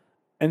there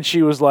and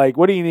she was like,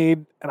 what do you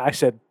need? And I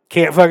said,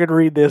 can't fucking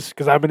read this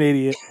because I'm an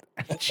idiot.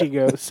 And she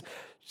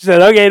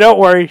said, okay, don't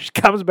worry. She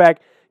comes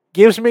back,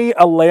 gives me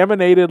a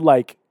laminated,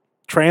 like,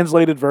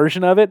 translated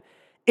version of it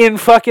in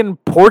fucking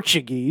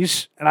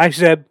Portuguese. And I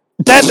said,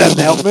 that doesn't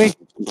help me.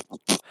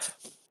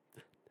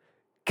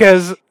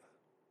 Because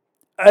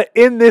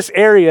in this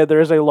area, there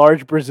is a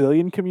large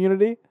Brazilian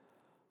community.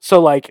 So,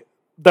 like,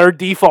 their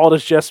default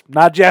is just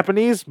not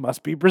Japanese,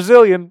 must be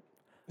Brazilian.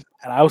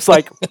 And I was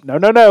like,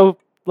 no,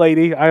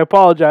 lady, I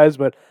apologize,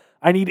 but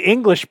I need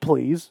English,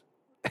 please.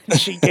 And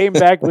she came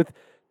back with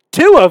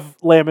two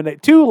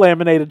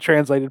laminated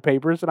translated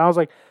papers. And I was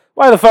like,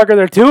 why the fuck are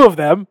there 2 of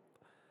them?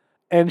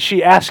 And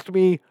she asked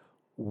me,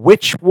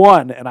 which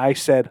one? And I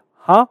said,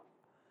 huh?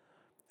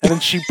 And then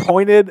she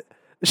pointed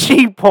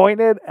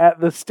at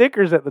the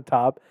stickers at the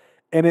top,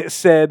 and it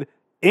said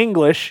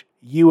English,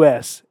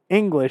 US,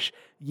 English,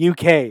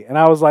 UK. And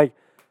I was like,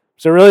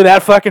 so really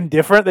that fucking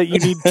different that you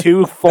need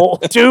 2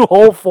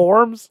 whole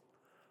forms?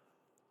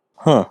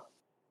 Huh.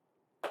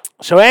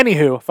 So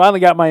anywho,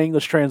 finally got my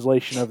English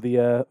translation of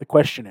the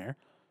questionnaire.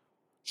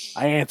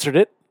 I answered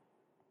it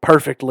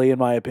perfectly, in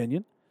my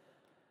opinion.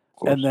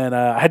 And then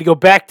I had to go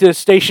back to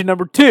station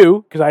number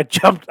 2 because I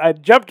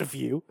jumped a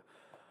few.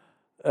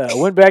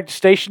 Went back to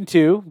station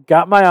 2,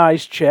 got my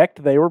eyes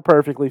checked. They were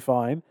perfectly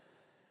fine.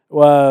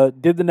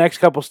 Did the next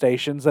couple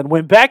stations, then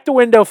went back to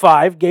window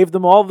 5, gave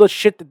them all the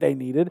shit that they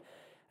needed.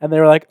 And they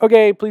were like,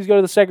 okay, please go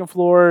to the 2nd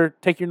floor,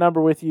 take your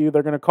number with you.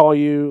 They're going to call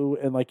you,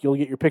 and like you'll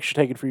get your picture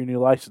taken for your new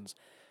license.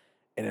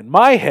 And in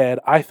my head,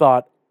 I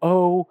thought,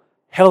 oh,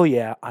 hell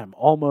yeah, I'm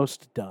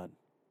almost done.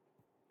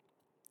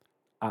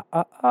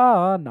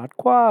 Not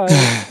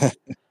quite.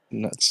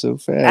 Not so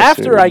fast.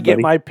 After I get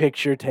my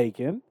picture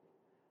taken,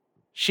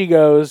 she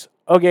goes,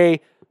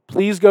 okay,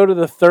 please go to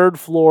the 3rd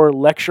floor,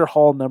 lecture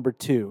hall number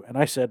 2. And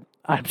I said,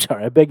 I'm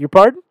sorry, I beg your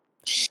pardon?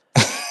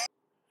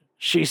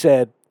 She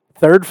said,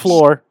 3rd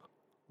floor,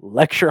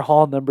 lecture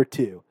hall number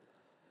 2.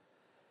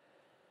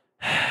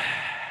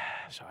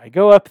 I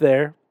go up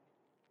there,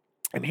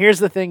 and here's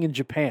the thing in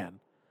Japan.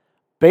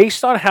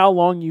 Based on how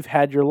long you've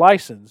had your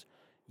license,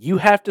 you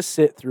have to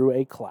sit through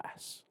a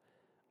class,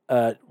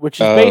 which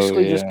is Oh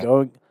basically just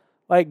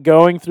yeah.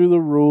 going through the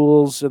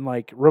rules and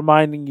like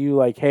reminding you,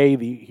 like, hey,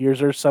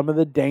 here's are some of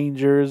the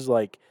dangers.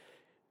 Like,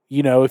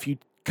 if you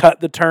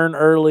cut the turn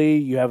early,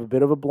 you have a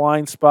bit of a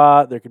blind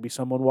spot. There could be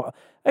someone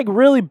like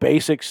really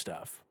basic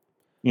stuff.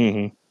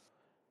 Mm-hmm.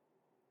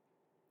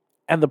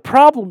 And the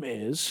problem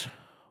is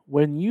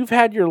when you've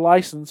had your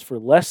license for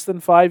less than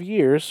 5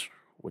 years,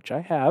 which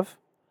I have,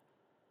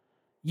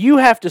 you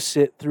have to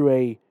sit through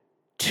a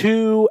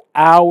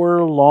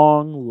 2-hour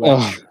long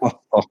lecture.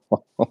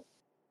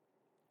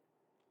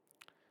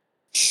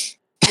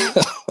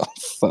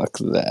 Fuck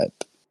that.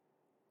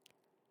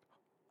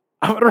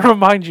 I'm going to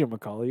remind you,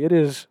 Macaulay, it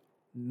is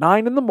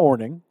 9 in the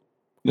morning.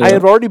 Yeah. I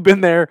have already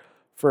been there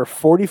for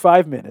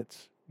 45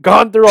 minutes,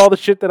 gone through all the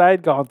shit that I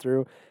had gone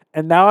through,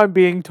 and now I'm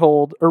being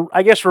told, or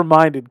I guess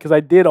reminded, because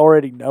I did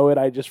already know it,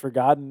 I just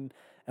forgotten,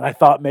 and I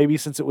thought maybe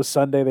since it was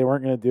Sunday they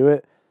weren't going to do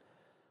it.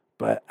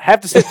 But I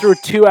have to sit through a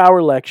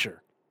 2-hour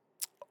lecture,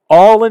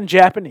 all in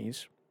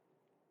Japanese.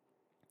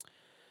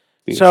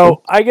 Beautiful.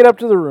 So I get up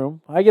to the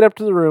room.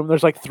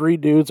 There's like 3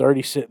 dudes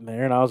already sitting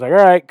there, and I was like, all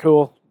right,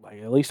 cool.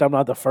 Like, at least I'm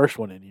not the first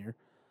one in here.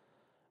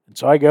 And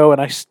so I go and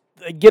I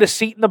get a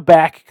seat in the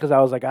back because I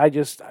was like, I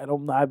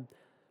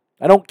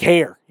don't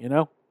care,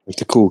 Like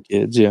the cool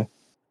kids, yeah.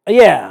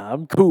 Yeah,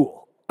 I'm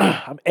cool.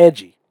 I'm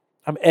edgy.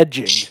 I'm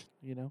edging,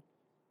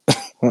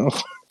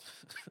 Oh.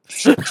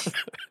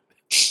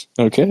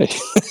 Okay.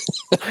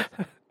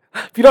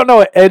 If you don't know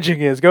what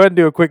edging is, go ahead and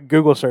do a quick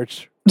Google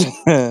search.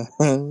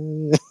 Don't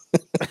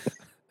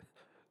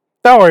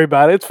worry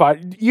about it. It's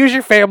fine. Use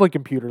your family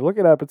computer. Look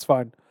it up. It's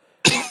fine.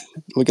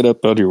 Look it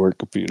up on your work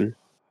computer.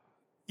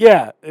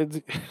 Yeah,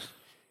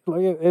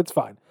 it's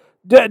fine.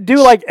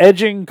 Do like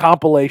edging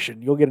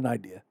compilation. You'll get an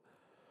idea.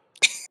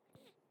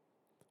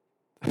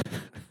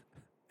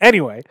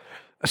 Anyway,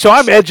 so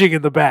I'm edging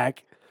in the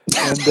back,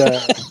 and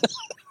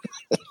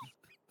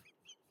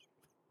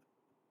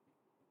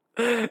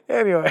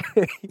anyway,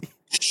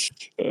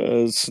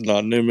 it's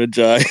not an image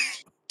I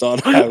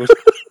thought I was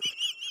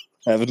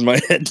having in my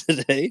head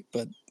today,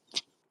 but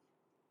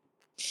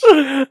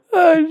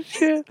oh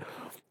shit.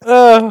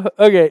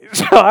 Okay,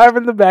 so I'm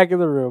in the back of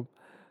the room.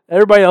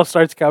 Everybody else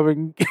starts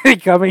coming in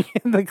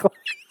the class.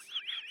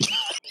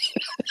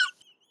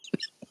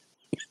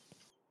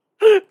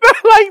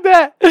 Not like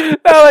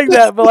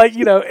that, but like,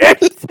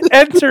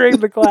 entering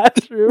the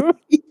classroom.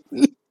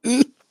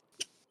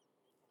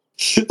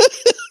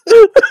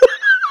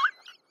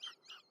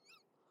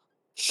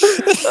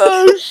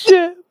 Oh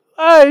shit!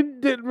 I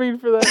didn't mean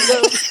for that.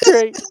 That was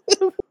great.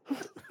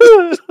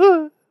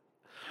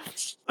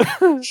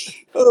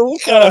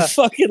 what kind of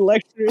fucking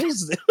lecture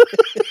is this?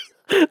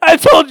 I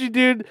told you,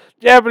 dude.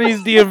 Japanese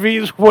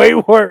DMV is way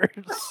worse.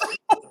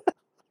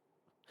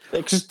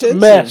 Extensive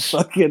Mess.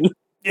 fucking.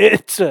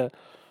 It's the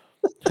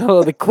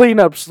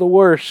cleanup's the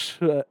worst.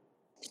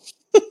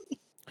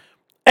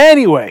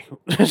 Anyway,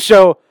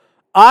 so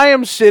I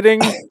am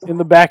sitting in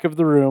the back of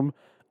the room.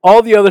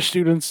 All the other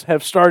students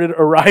have started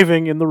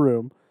arriving in the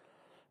room.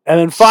 And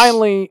then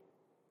finally,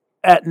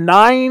 at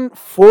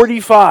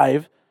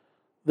 9:45,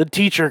 the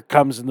teacher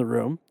comes in the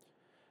room.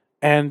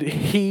 And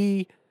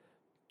he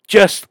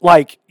just,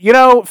 like,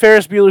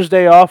 Ferris Bueller's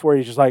Day Off, where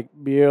he's just like,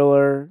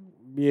 Bueller.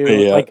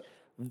 Yeah. Like,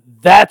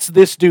 that's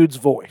this dude's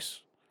voice.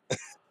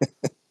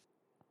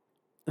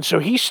 And so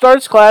he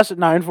starts class at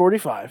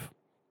 9:45.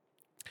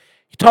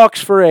 He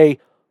talks for a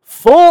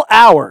full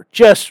hour,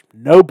 just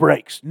no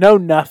breaks, no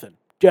nothing.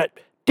 Just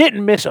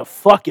didn't miss a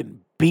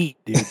fucking beat,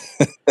 dude.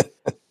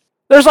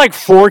 There's like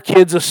 4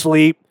 kids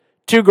asleep.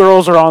 2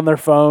 girls are on their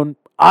phone.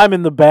 I'm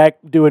in the back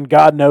doing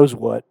God knows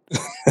what.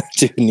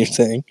 Doing your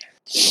thing.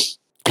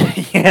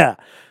 Yeah.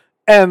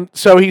 And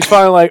so he's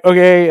finally like,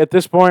 okay, at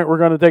this point, we're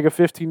going to take a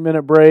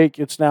 15-minute break.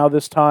 It's now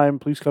this time.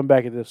 Please come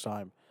back at this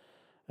time.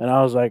 And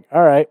I was like,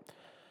 all right.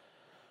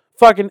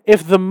 Fucking,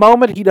 if the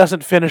moment he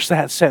doesn't finish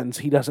that sentence,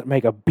 he doesn't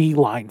make a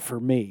beeline for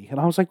me. And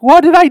I was like,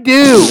 what did I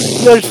do?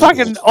 There's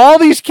fucking, all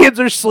these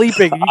kids are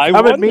sleeping. You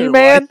come at me,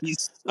 man?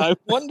 I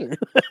wonder.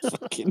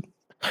 Fucking.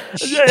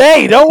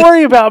 Hey, don't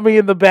worry about me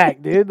in the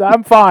back, dude.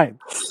 I'm fine.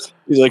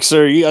 He's like,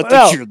 sir, I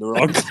think you're in the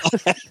wrong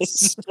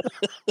class.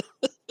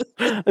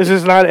 This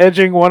is not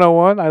edging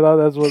 101. I thought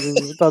that's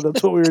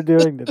what we were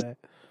doing today.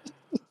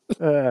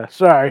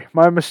 Sorry,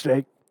 my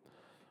mistake.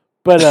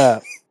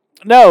 But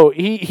no,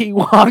 he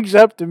walks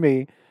up to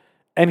me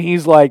and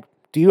he's like,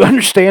 "Do you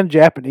understand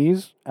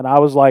Japanese?" And I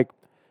was like,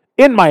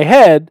 in my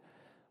head,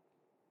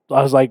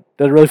 I was like,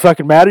 "Does it really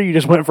fucking matter? You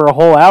just went for a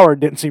whole hour. It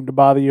didn't seem to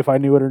bother you if I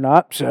knew it or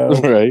not." So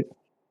right.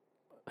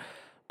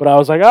 But I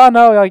was like, "Oh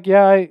no, like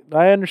yeah,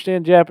 I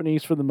understand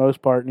Japanese for the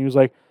most part." And he was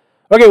like,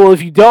 "Okay, well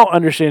if you don't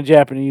understand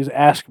Japanese,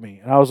 ask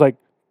me." And I was like,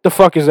 "The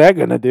fuck is that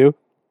gonna do?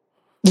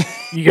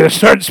 You gonna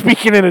start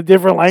speaking in a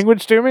different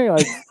language to me?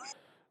 Like,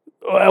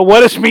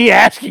 what is me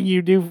asking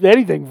you do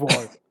anything for?"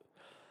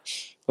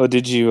 Well,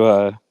 did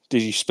you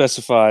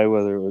specify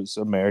whether it was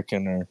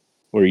American or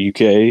or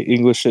UK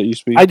English that you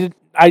speak? I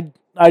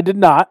did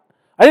not.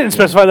 I didn't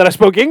specify that I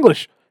spoke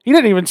English. He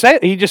didn't even say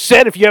it. He just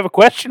said, if you have a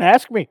question,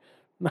 ask me.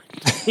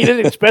 He didn't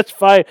even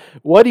specify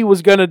what he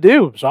was going to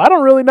do. So I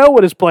don't really know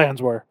what his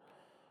plans were.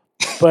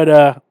 But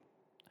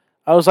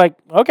I was like,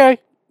 okay,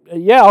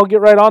 yeah, I'll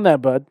get right on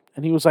that, bud.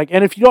 And he was like,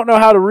 and if you don't know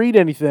how to read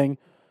anything,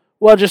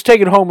 well, just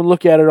take it home and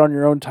look at it on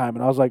your own time.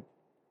 And I was like,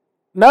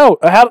 no,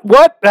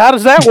 what? How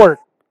does that work?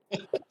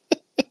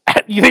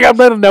 You think I'm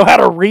going to know how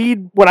to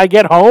read when I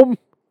get home?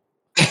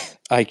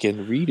 I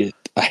can read it.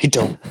 I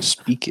don't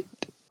speak it.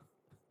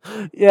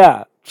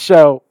 Yeah.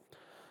 So,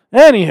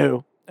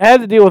 anywho, I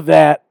had to deal with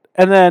that.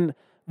 And then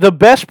the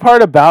best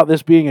part about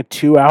this being a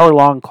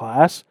 2-hour-long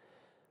class,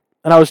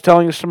 and I was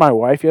telling this to my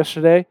wife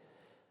yesterday,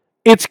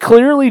 it's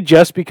clearly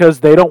just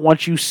because they don't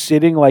want you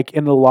sitting like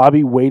in the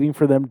lobby waiting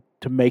for them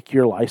to make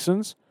your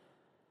license.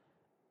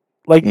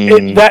 Like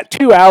that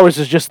 2 hours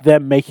is just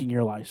them making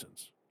your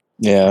license.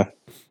 Yeah.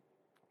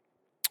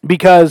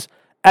 Because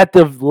at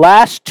the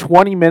last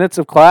 20 minutes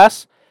of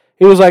class,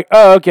 he was like,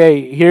 oh,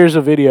 okay, here's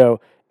a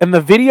video. And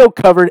the video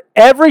covered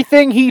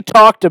everything he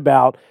talked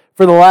about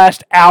for the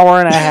last hour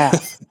and a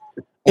half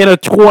in a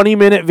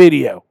 20-minute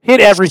video.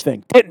 Hit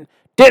everything.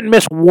 Didn't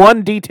miss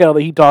one detail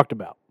that he talked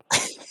about.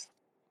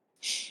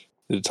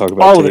 Did it talk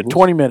about all tables? of it,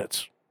 20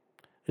 minutes.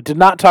 It did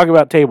not talk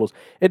about tables.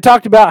 It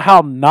talked about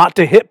how not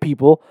to hit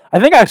people. I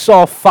think I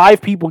saw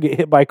 5 people get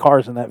hit by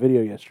cars in that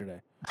video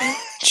yesterday.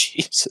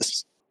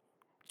 Jesus.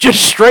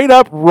 Just straight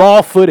up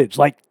raw footage,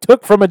 like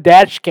took from a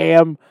dash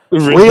cam,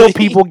 real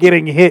people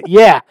getting hit.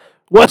 Yeah,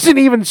 wasn't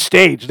even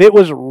staged. It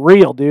was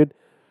real, dude.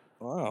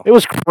 Wow. It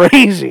was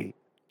crazy.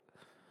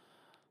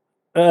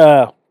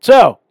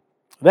 So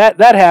that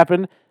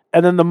happened,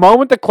 and then the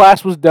moment the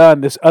class was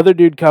done, this other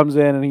dude comes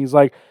in and he's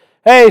like,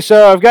 hey,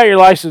 so I've got your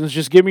license.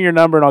 Just give me your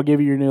number and I'll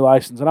give you your new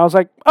license. And I was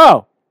like,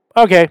 oh,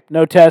 okay.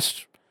 No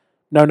test,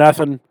 no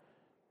nothing.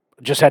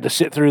 Just had to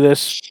sit through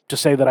this to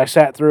say that I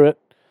sat through it.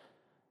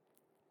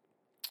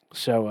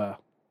 So,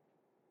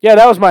 yeah,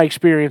 that was my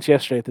experience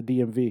yesterday at the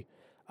DMV.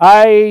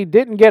 I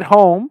didn't get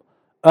home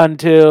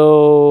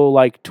until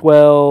like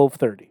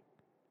 12:30.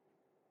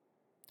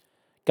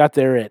 Got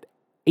there at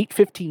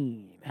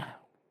 8:15.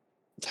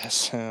 That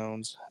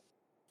sounds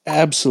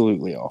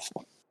absolutely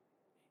awful.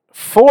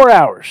 4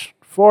 hours.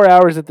 4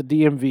 hours at the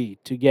DMV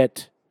to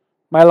get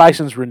my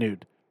license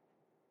renewed.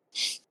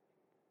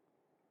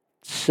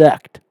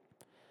 Sucked.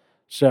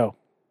 So,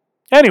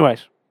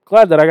 anyways,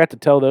 glad that I got to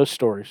tell those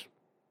stories.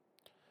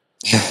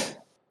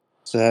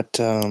 That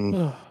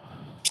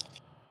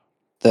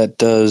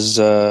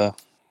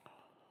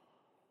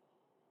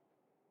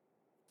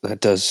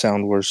does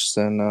sound worse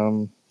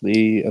than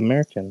the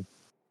American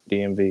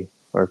DMV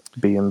or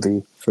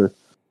BMV for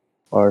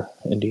our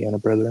Indiana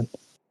brethren.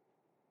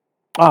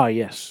 Oh,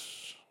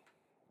 yes.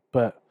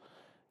 But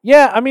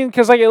yeah, I mean,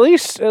 because like at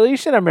least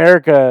in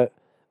America,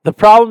 the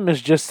problem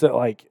is just that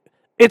like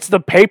it's the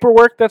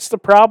paperwork that's the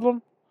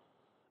problem.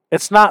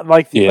 It's not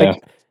like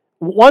like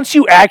once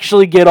you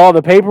actually get all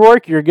the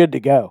paperwork, you're good to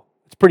go.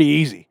 It's pretty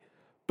easy.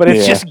 But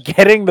it's just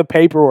getting the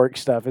paperwork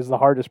stuff is the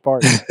hardest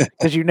part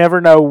because you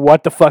never know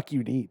what the fuck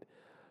you need.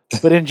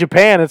 But in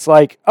Japan, it's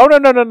like, oh,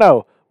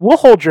 no. We'll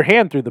hold your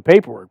hand through the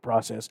paperwork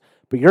process,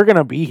 but you're going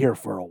to be here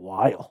for a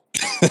while.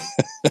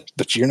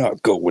 But you're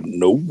not going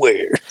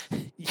nowhere.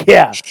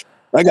 Yeah.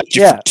 I got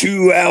you for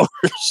 2 hours.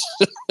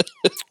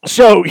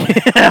 So,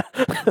 yeah.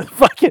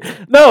 Fucking,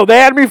 no, they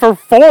had me for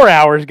 4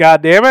 hours,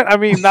 goddammit. I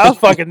mean, I was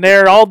fucking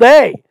there all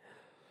day.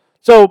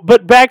 So,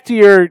 but back to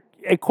your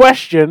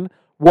question,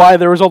 why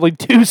there was only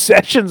 2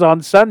 sessions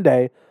on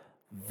Sunday.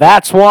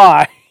 That's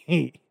why.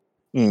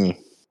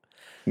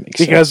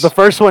 Because the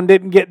first one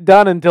didn't get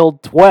done until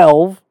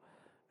 12,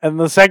 and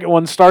the second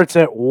one starts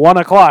at 1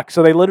 o'clock.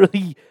 So they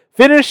literally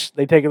finish,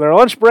 they take their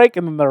lunch break,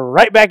 and then they're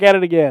right back at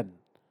it again.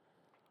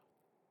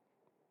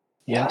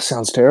 Yeah,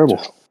 sounds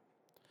terrible.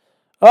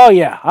 Oh,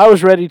 yeah. I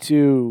was ready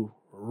to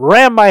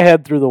ram my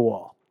head through the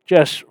wall.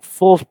 Just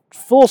full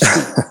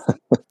speed.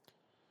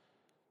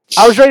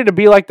 I was ready to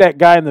be like that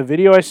guy in the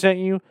video I sent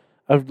you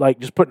of like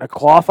just putting a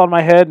cloth on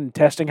my head and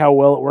testing how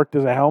well it worked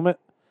as a helmet.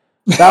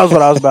 That was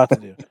what I was about to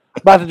do.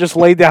 About to just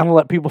lay down and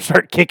let people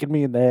start kicking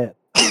me in the head.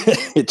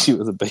 Hit you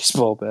with a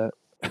baseball bat.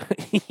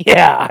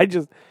 Yeah,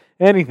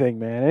 anything,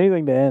 man.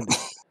 Anything to end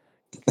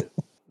it.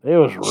 It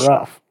was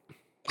rough.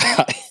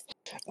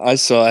 I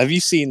saw, have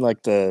you seen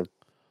like the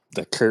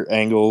Kurt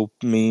Angle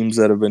memes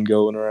that have been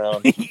going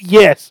around?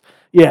 Yes.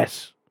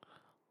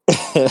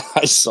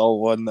 I saw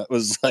one that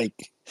was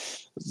like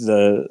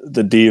the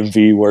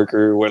DMV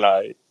worker when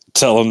I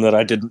tell him that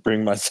I didn't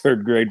bring my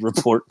 3rd grade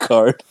report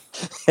card.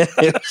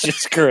 It was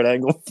just Kurt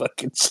Angle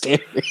fucking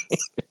staring.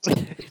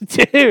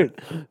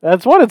 Dude,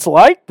 that's what it's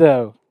like,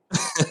 though.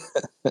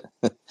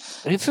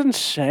 It's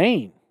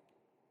insane.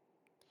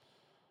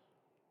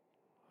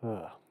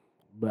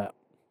 But,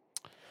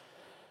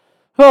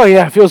 oh,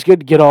 yeah, it feels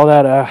good to get all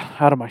that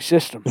out of my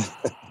system.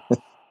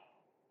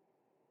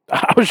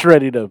 I was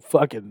ready to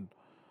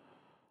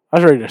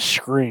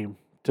scream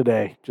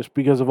today just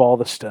because of all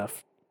the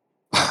stuff.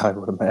 I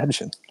would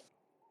imagine.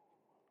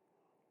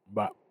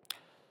 But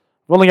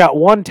I've only got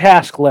one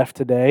task left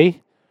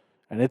today,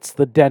 and it's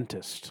the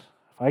dentist.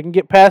 If I can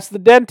get past the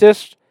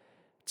dentist,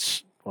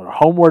 we're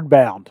homeward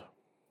bound.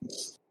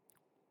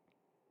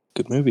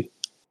 Good movie.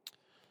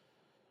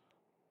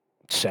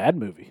 Sad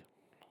movie.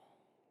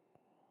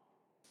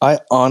 I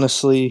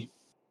honestly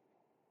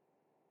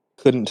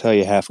couldn't tell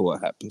you half of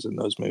what happens in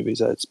those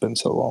movies. It's been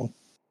so long.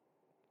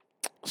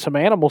 Some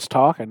animals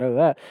talk, I know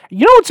that. You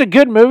know what's a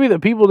good movie that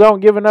people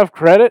don't give enough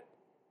credit?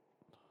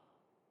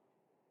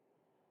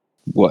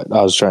 What?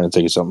 I was trying to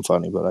think of something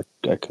funny, but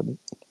I couldn't.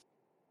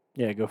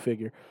 Yeah, go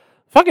figure.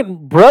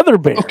 Fucking Brother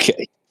Bear.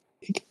 Okay.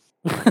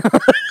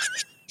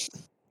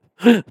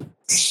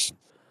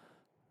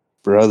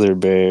 Brother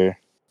Bear.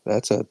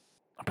 That's a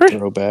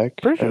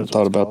throwback. I haven't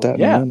thought about that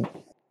in a minute.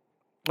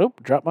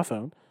 Nope, dropped my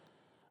phone.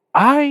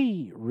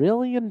 I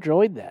really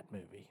enjoyed that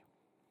movie.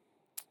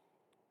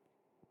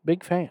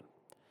 Big fan.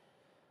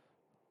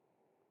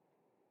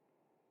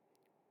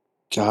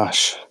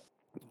 Gosh.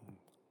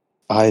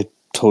 I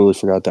totally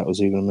forgot that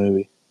was even a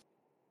movie.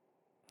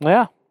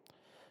 Yeah.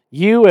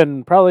 You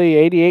and probably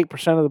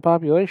 88% of the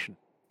population.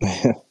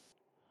 Oh,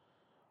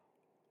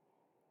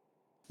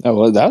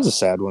 well, that was a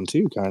sad one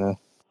too, kind of.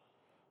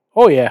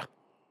 Oh, yeah.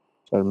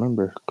 If I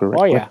remember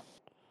correctly. Oh, yeah.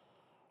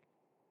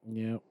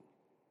 Yep.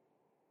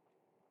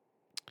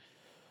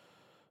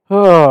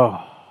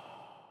 Oh,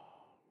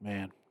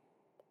 man.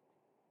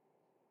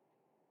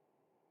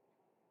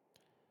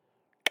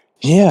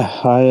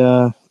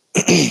 Yeah,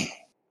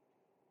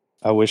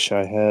 I wish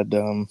I had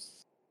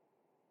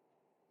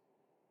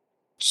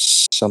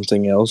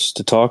something else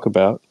to talk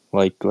about,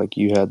 like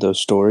you had those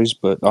stories.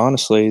 But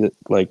honestly,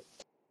 like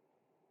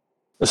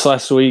this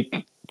last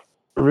week,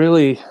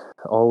 really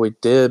all we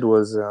did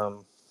was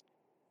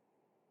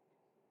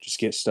just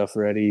get stuff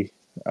ready.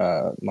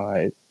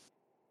 My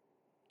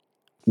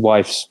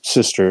wife's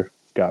sister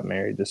got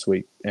married this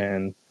week,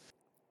 and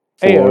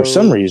for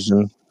some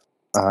reason,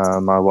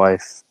 my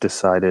wife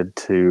decided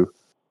to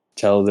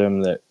tell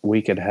them that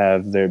we could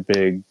have their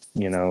big,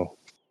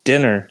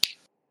 dinner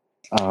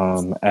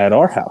at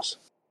our house.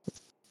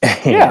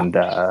 And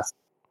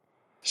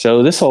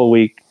so this whole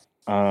week,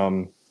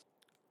 I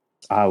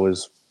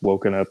was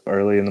woken up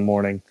early in the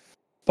morning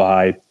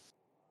by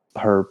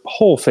her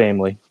whole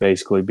family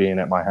basically being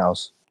at my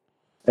house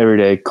every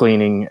day,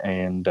 cleaning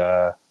and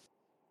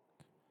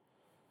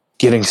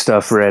getting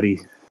stuff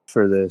ready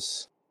for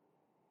this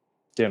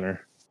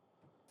dinner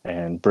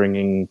and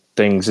bringing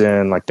things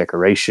in like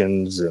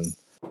decorations and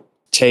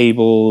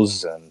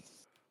tables and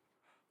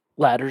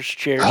ladders,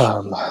 chairs.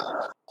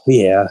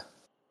 Yeah,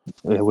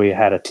 we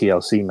had a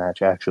TLC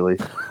match actually.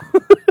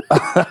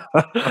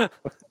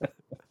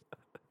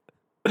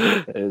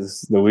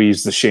 We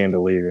used the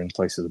chandelier in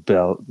place of the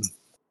belt.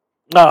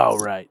 Oh,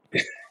 right.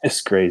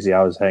 It's crazy.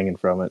 I was hanging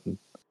from it, and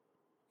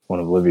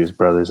one of Olivia's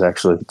brothers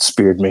actually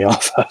speared me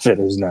off of it.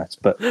 It was nuts,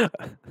 but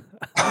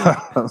I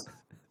thought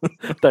you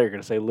were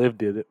going to say Liv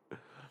did it.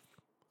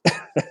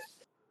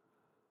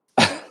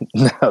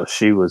 No,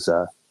 she's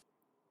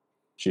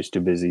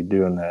too busy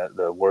doing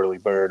the whirly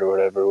bird or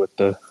whatever with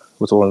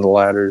one of the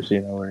ladders,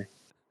 where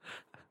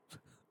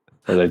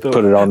they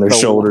put it on their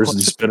shoulders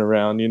and spin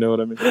around. You know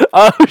what I mean?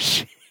 Oh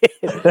shit!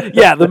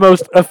 Yeah, the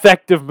most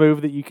effective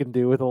move that you can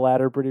do with a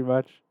ladder, pretty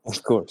much.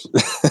 Of course.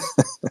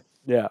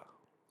 Yeah.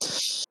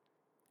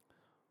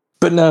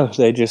 But no,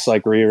 they just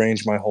like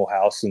rearranged my whole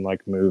house and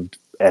like moved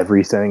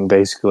everything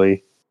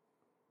basically,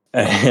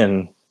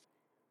 and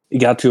it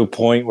got to a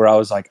point where I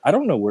was like, I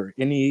don't know where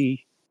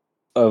any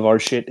of our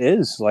shit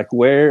is. Like,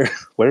 where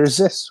is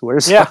this?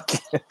 Where's Yeah.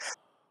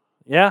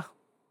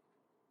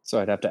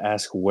 So I'd have to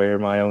ask where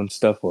my own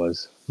stuff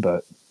was,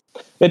 but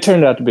it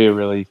turned out to be a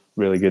really,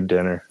 really good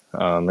dinner.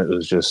 It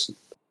was just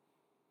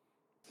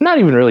not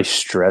even really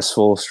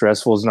stressful.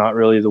 Stressful is not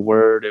really the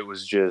word. It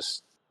was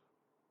just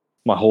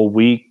my whole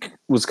week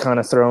was kind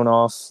of thrown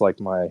off. Like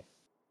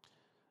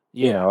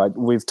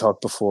we've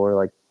talked before,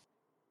 like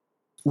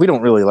we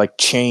don't really like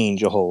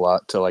change a whole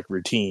lot to like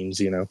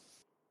routines,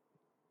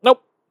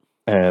 Nope.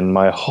 And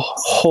my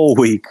whole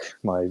week,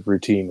 my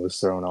routine was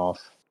thrown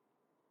off.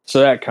 So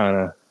that kind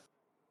of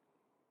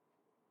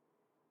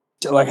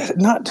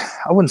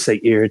I wouldn't say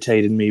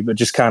irritated me, but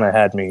just kind of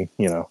had me,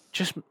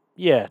 just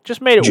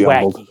made it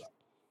jumbled. wacky.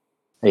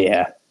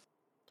 Yeah.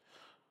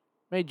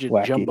 Made you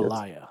wacky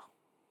jambalaya.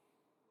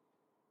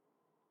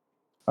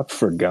 I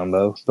prefer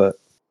gumbo, but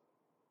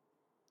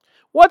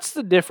what's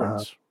the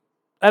difference?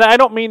 And I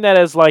don't mean that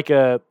as like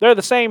they're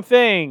the same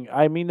thing.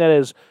 I mean that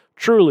as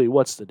truly,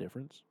 what's the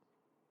difference?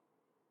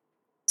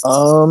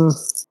 I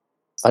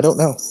don't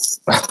know.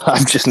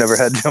 I've just never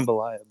had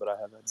jambalaya, but I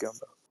have had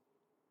gumbo.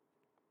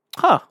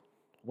 Huh.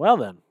 Well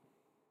then,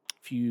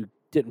 if you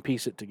didn't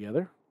piece it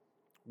together,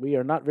 we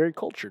are not very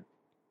cultured.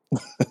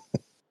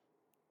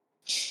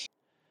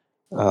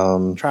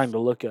 Trying to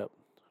look up.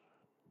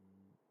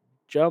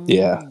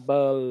 Yeah.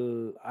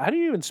 How do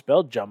you even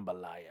spell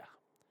jambalaya?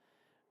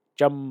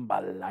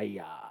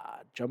 Jambalaya.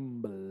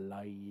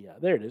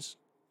 There it is.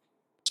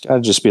 It's got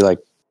to just be like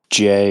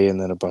J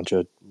and then a bunch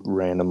of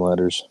random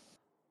letters.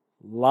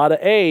 A lot of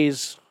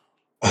A's.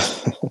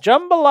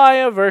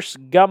 Jambalaya versus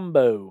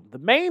gumbo. The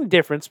main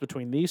difference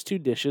between these two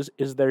dishes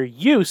is their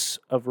use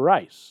of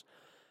rice.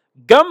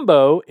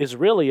 Gumbo is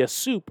really a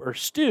soup or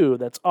stew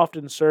that's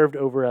often served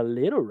over a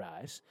little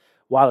rice,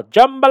 while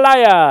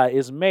jambalaya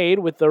is made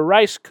with the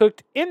rice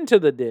cooked into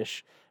the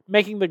dish,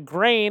 making the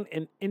grain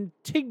an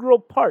integral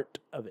part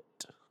of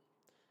it.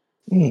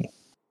 Mm.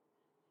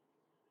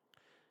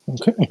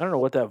 Okay. I don't know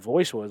what that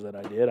voice was that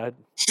I did. I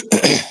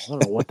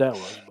don't know what that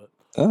was, but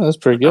Oh, that's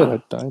pretty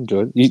good. I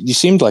enjoyed it. You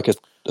seemed like a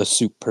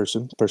soup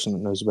person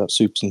that knows about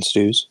soups and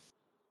stews.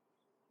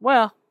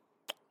 well,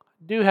 I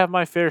do have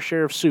my fair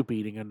share of soup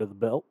eating under the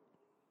belt.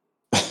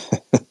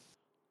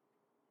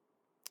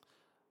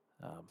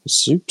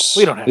 Soups.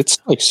 We don't have It's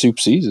like soup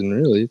season,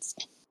 really.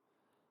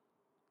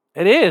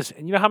 It is,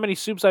 and you know how many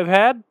soups I've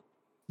had?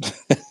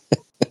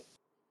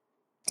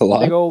 A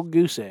lot. Big old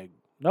goose egg.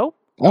 Nope.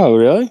 Oh,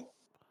 really?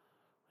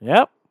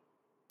 Yep.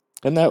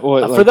 Isn't that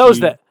what For those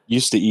you that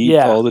used to eat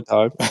all the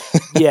time?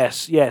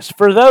 yes.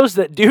 For those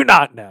that do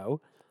not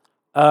know,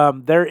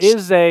 there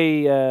is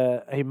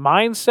a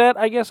mindset,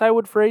 I guess I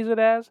would phrase it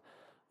as.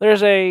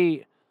 There's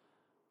a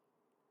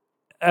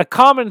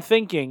common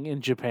thinking in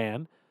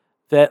Japan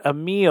that a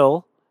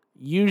meal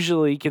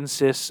usually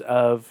consists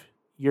of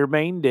your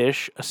main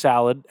dish, a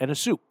salad, and a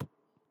soup.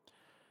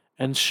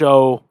 And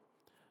so,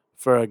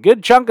 for a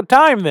good chunk of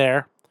time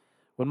there,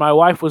 when my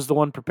wife was the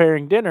one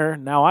preparing dinner,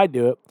 now I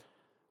do it,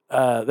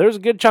 there's a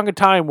good chunk of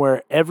time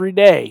where every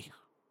day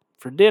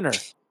for dinner,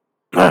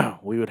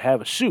 we would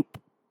have a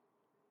soup.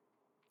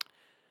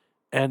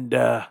 And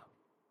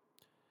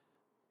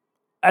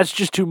that's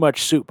just too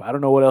much soup. I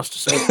don't know what else to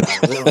say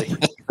about it, really.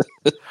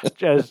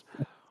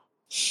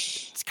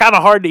 It's kind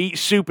of hard to eat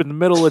soup in the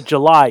middle of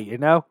July, you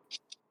know?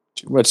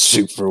 Too much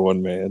soup for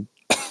one man.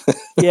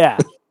 Yeah,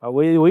 but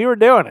we were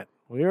doing it.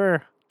 We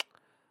were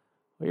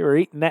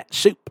eating that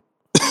soup.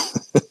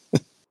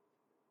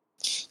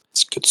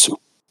 It's good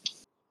soup.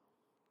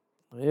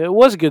 It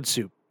was good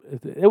soup.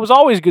 It was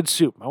always good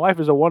soup. My wife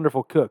is a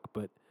wonderful cook,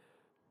 but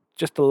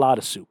just a lot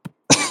of soup.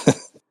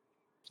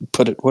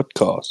 But at what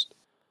cost?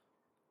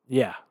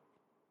 Yeah.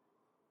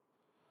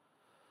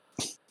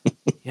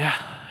 Yeah,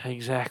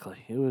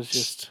 exactly.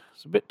 It's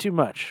a bit too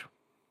much.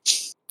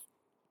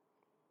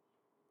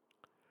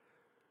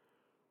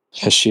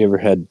 Has she ever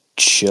had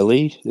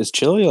chili? Is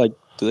chili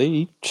do they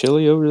eat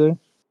chili over there?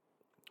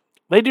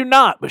 They do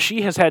not, but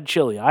she has had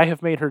chili. I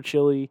have made her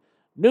chili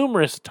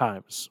numerous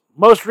times.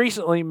 Most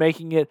recently,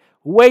 making it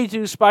way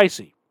too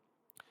spicy.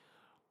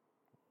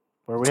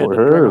 Where we had to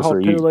drink a whole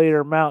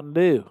 2-liter Mountain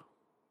Dew.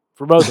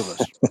 For both of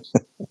us.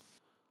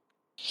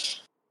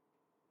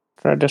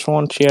 Tried this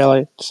one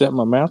chili, set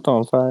my mouth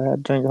on fire. I had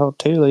to drink a whole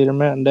 2-liter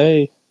Mountain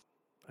Dew.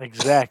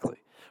 Exactly.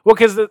 Well,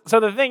 because the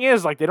thing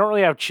is, like, they don't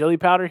really have chili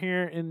powder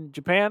here in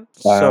Japan,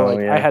 so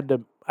I had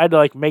to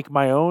like make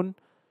my own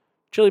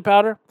chili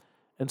powder,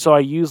 and so I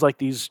use like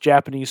these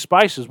Japanese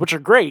spices, which are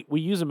great.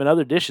 We use them in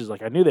other dishes.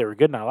 Like I knew they were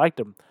good and I liked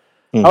them.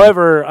 Mm-hmm.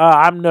 However,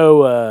 I'm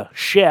no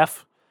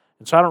chef,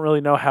 and so I don't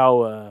really know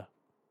how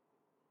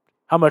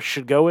much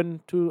should go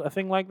into a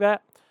thing like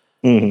that.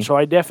 Mm-hmm. So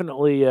I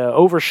definitely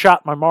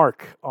overshot my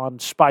mark on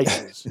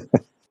spices,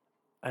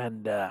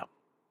 and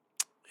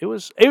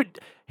here's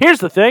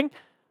the thing.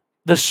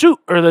 The soup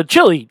or the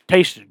chili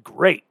tasted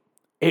great.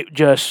 It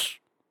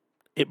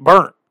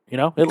burnt, you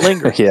know, it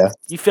lingered. Yeah.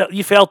 You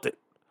felt it.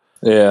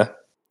 Yeah.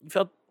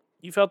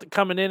 You felt it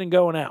coming in and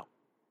going out.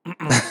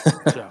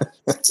 So.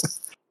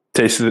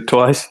 Tasted it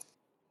twice?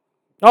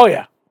 Oh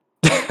yeah.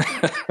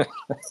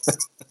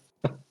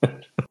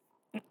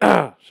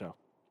 So.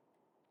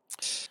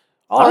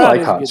 I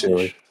like hot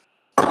chili.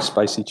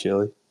 Spicy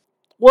chili.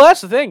 Well, that's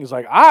the thing. Is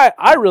like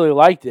I really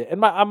liked it, and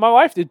my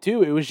wife did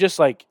too. It was just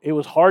like it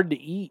was hard to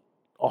eat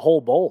a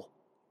whole bowl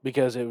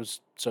because it was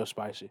so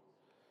spicy.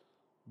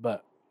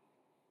 But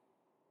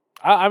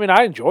I mean,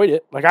 I enjoyed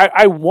it. Like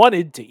I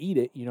wanted to eat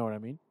it. You know what I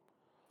mean?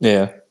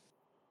 Yeah.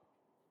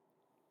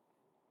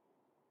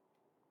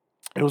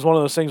 It was one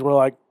of those things where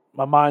like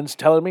my mind's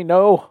telling me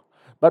no,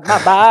 but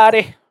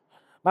my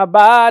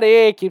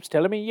body keeps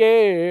telling me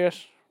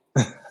yes.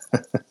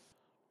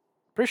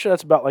 Pretty sure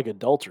that's about like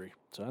adultery,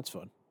 so that's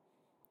fun.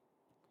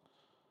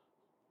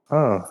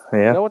 Oh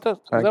yeah. Is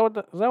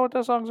that what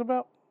that song's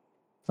about?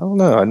 I don't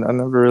know. I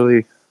never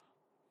really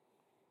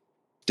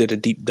did a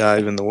deep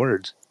dive in the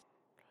words.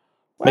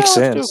 Well, makes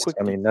sense.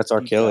 I mean, that's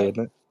R. Kelly,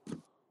 isn't it?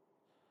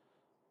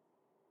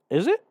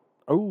 Is it?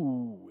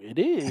 Oh, it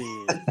is.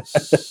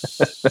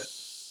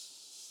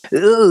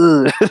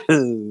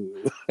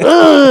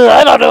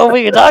 I don't know if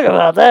we can talk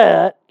about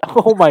that.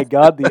 Oh my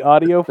god, the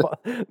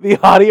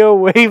audio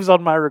waves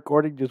on my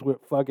recording just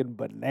went fucking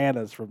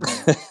bananas from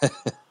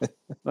that.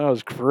 That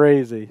was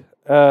crazy.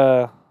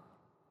 You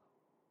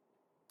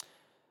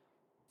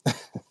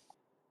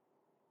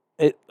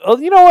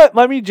know what?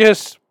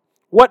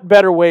 What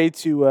better way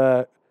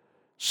to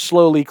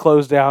slowly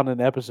close down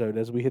an episode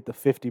as we hit the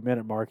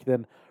 50-minute mark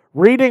than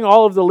reading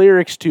all of the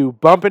lyrics to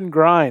Bump and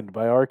Grind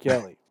by R.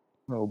 Kelly.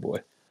 Oh boy.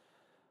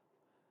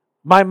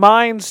 My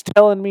mind's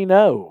telling me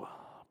no,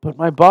 but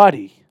my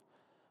body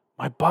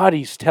My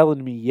body's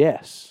telling me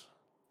yes.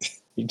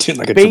 You did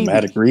like a Baby.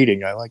 dramatic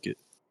reading. I like it.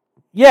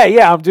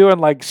 Yeah, I'm doing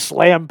like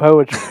slam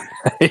poetry.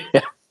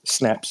 Yeah.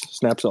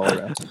 Snaps all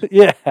around.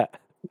 Yeah.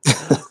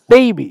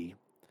 Baby,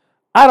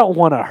 I don't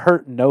want to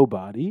hurt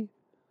nobody,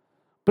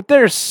 but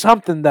there's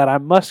something that I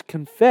must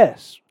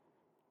confess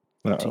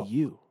to Uh-oh.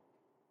 you.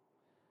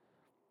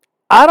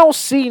 I don't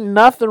see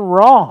nothing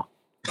wrong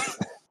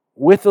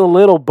with a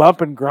little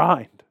bump and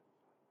grind.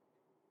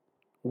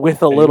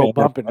 With a little Amen.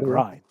 bump and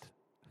grind.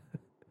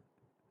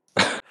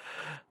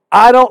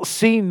 I don't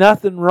see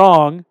nothing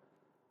wrong,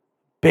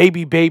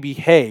 baby,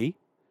 hey.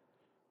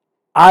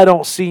 I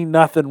don't see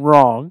nothing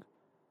wrong.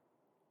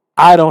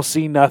 I don't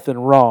see nothing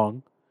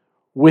wrong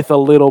with a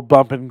little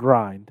bump and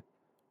grind.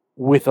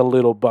 With a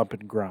little bump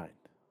and grind.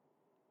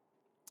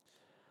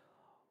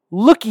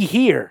 Looky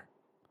here.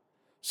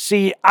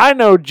 See, I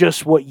know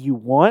just what you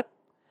want,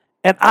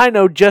 and I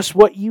know just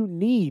what you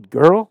need,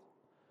 girl.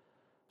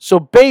 So,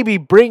 baby,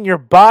 bring your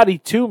body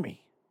to me.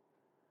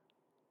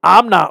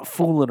 I'm not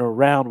fooling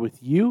around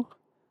with you.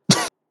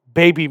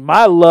 Baby,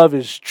 my love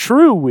is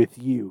true with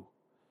you.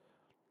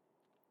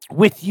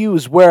 With you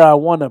is where I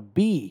want to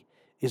be,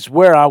 is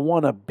where I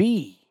want to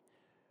be.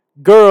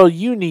 Girl,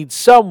 you need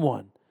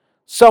someone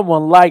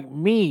like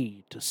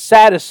me to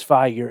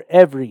satisfy your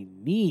every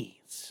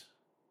needs.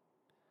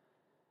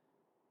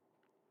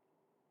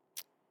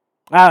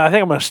 I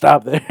think I'm going to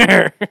stop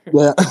there.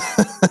 Yeah.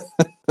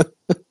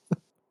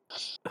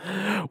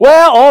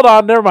 Well, hold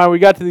on, never mind. We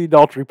got to the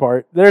adultery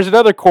part. There's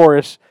another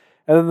chorus,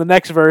 and then the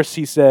next verse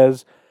he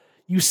says,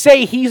 you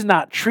say he's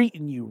not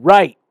treating you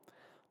right.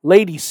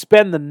 Lady,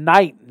 spend the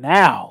night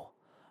now.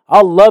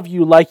 I'll love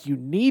you like you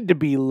need to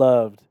be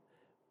loved.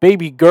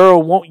 Baby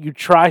girl, won't you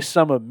try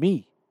some of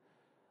me?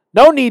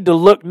 No need to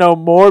look no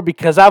more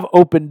because I've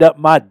opened up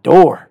my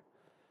door.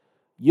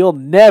 You'll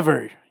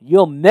never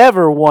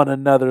want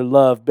another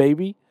love,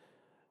 baby.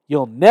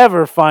 You'll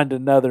never find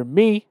another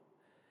me.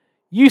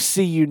 You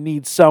see you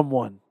need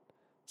someone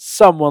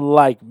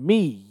like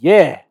me,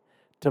 yeah,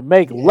 to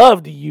make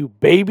love to you,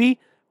 baby,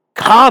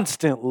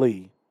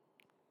 constantly.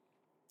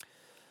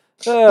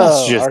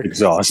 That's just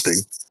exhausting.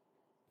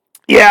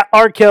 Yeah,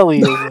 R.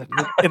 Kelly is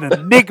an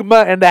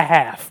enigma and a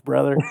half,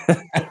 brother.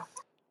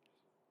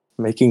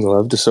 Making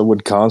love to someone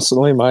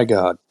constantly? My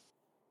God.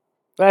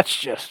 That's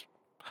just,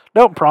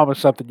 don't promise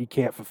something you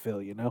can't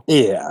fulfill, you know?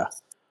 Yeah.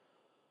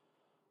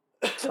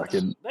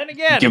 Fucking then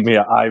again, give me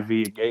an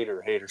IV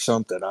Gatorade or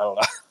something. I don't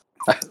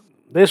know.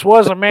 This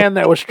was a man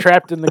that was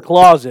trapped in the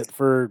closet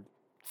for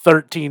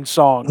 13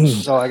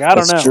 songs. So, like, I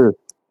don't know. That's true.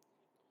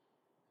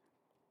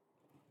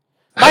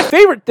 My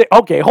favorite thing,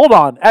 okay, hold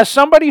on. As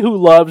somebody who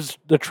loves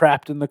the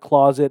Trapped in the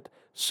Closet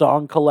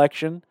song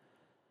collection,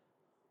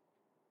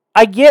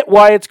 I get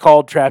why it's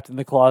called Trapped in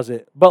the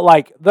Closet, but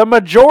like the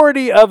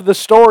majority of the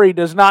story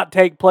does not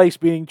take place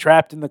being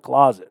trapped in the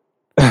closet.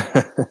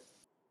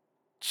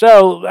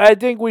 So I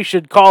think we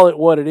should call it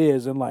what it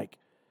is and like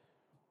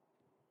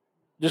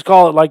just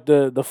call it like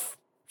the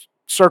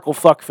circle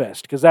fuck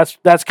fest because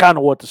that's kind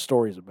of what the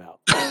story's about.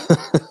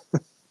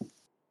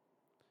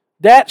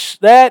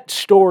 That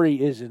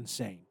story is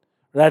insane.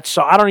 I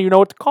don't even know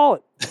what to call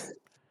it.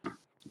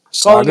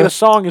 Calling it a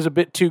song is a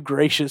bit too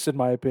gracious, in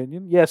my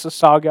opinion. Yes, a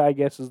saga, I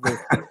guess, is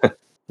the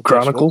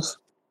Chronicles.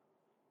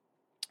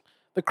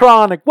 The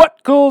Chronic. What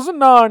Cools in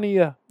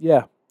Narnia?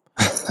 Yeah.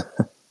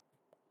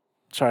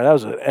 Sorry, that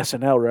was an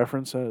SNL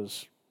reference.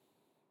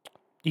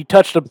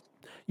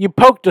 You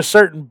poked a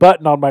certain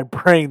button on my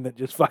brain that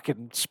just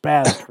fucking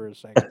spazzed for a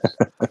second.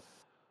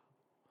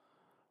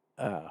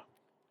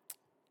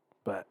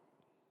 But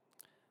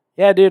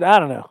yeah, dude, I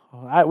don't know.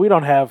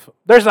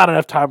 There's not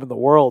enough time in the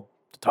world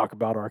to talk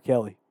about R.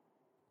 Kelly.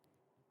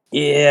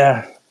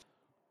 Yeah.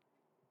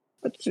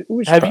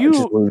 We should Have you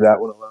just leave that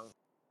one alone?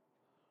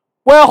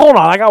 Well, hold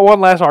on. I got one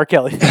last R.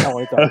 Kelly thing I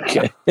want to talk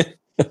Okay.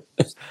 about.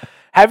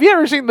 Have you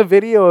ever seen the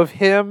video of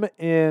him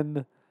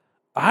in,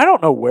 I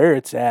don't know where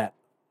it's at,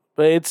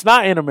 but it's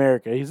not in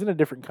America. He's in a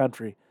different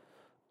country.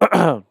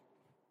 And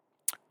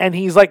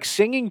he's like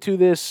singing to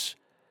this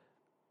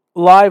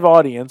live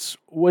audience,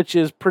 which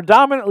is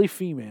predominantly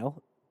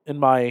female in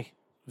my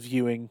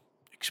viewing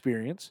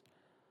experience.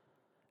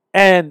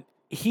 And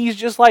he's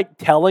just like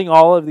telling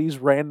all of these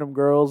random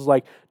girls,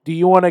 like, do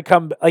you want to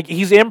come, like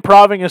he's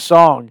improvising a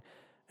song.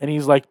 And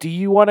he's like, do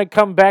you want to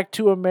come back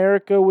to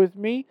America with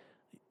me?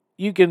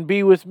 You can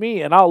be with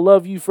me and I'll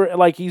love you for,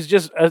 like, he's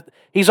just,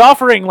 he's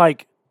offering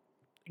like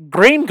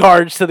green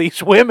cards to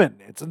these women.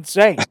 It's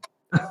insane.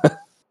 It's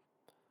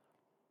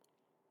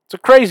a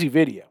crazy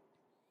video.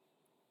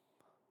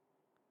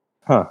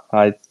 Huh.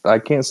 I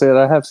can't say that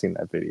I have seen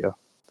that video.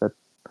 Go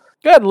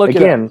ahead and look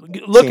again,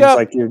 it up. Look seems up.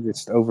 like you're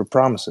just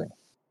over-promising.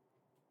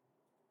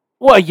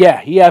 Well,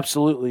 yeah, he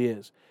absolutely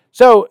is.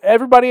 So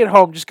everybody at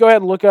home, just go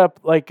ahead and look up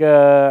like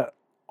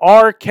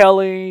R.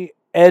 Kelly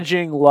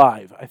Edging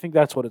Live. I think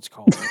that's what it's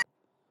called.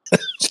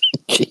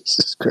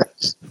 Jesus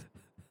Christ.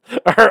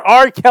 Or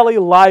R. Kelly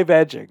Live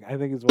Edging, I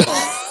think is what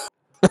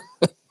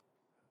it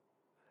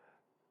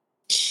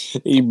is.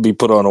 He'd be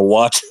put on a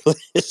watch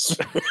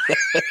list.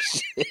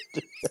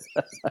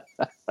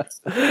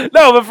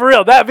 No, but for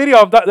real, that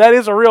video, that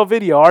is a real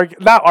video.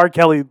 Not R.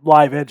 Kelly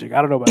live edging.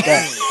 I don't know about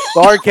that.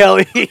 But R.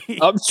 Kelly.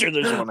 I'm sure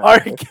there's one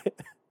out there.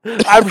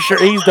 I'm sure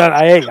he's done.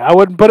 I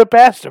wouldn't put it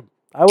past him.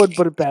 I wouldn't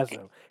put it past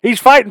him. He's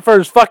fighting for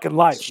his fucking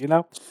life, you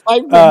know?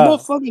 Fighting for my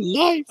fucking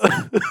life.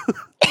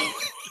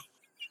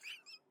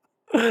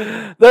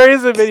 There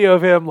is a video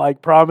of him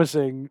like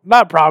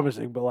not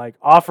promising, but like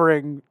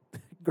offering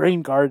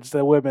green cards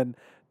to women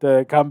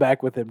to come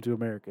back with him to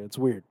America. It's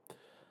weird.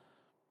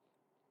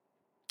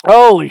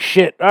 Holy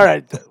shit. All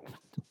right.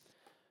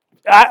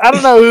 I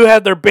don't know who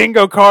had their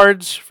bingo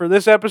cards for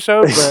this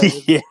episode,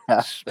 but yeah.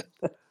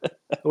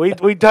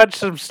 we touched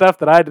some stuff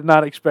that I did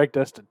not expect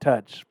us to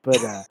touch. But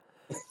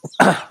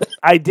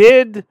I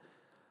did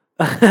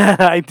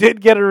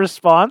get a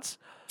response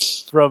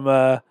from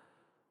a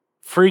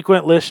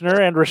frequent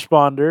listener and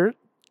responder,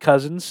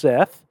 cousin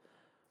Seth.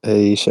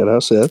 Hey, shout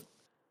out Seth.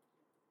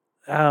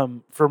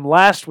 From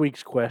last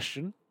week's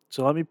question.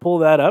 So let me pull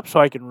that up so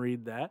I can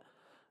read that.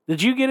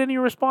 Did you get any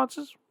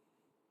responses?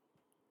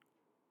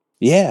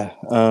 Yeah.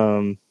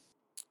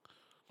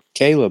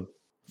 Caleb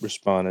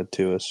responded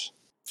to us,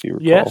 if you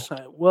recall. Yes.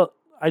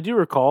 I do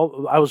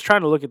recall. I was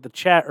trying to look at the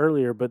chat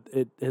earlier, but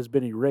it has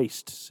been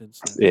erased since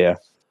then. Yeah.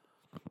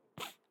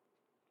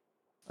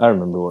 I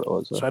remember what it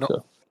was. So I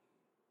don't.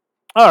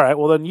 All right.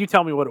 Well, then you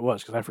tell me what it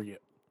was because I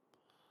forget.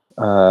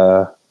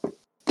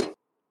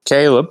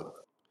 Caleb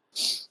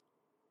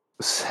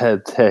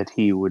said that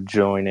he would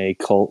join a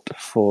cult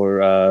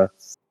for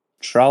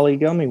trolley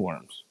gummy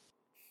worms.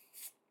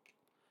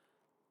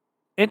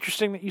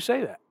 Interesting that you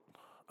say that.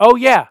 Oh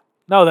yeah,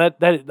 no, that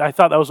I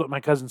thought that was what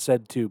my cousin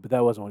said too, but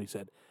that wasn't what he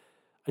said.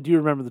 I do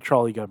remember the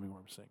trolley gummy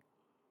worms thing.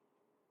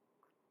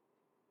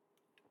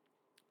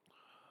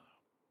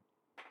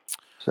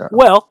 So,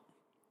 well,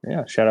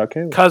 yeah, shout out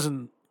Caleb.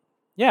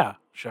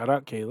 Shout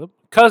out Caleb.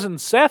 Cousin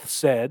Seth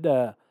said,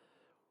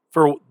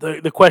 for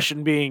the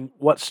question being,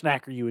 what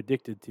snack are you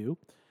addicted to?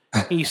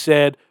 He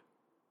said,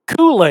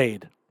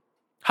 Kool-Aid.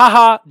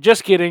 Haha,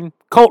 just kidding.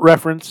 Cult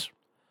reference.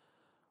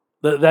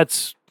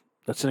 That's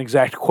an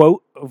exact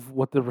quote of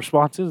what the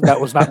response is.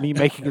 That was not me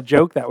making a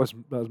joke. That was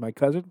my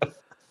cousin.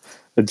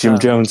 The Jim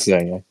Jones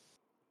thing. Eh?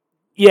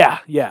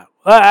 Yeah.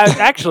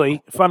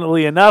 Actually,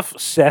 funnily enough,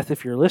 Seth,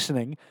 if you're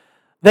listening,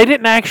 they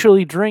didn't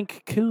actually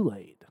drink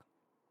Kool-Aid.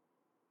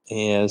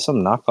 Yeah,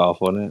 some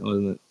knockoff,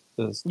 wasn't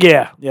it?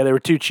 Yeah, they were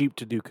too cheap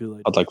to do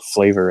Kool-Aid. Like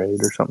Flavor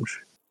Aid or something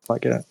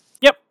like that.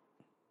 Yep.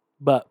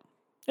 But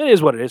it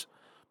is what it is.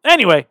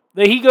 Anyway,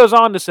 he goes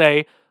on to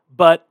say,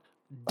 but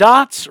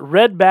Dot's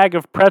red bag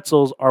of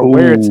pretzels are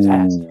where it's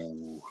at.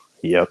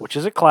 Yep. Which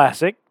is a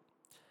classic.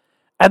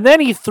 And then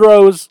he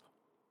throws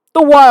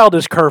the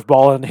wildest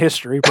curveball in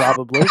history,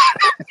 probably.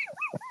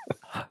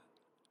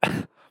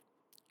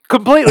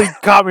 Completely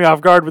caught me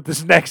off guard with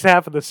this next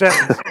half of the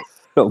sentence.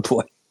 Oh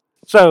boy.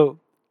 So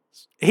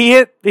he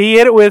hit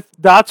it with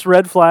Dot's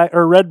red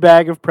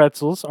bag of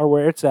pretzels are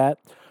where it's at.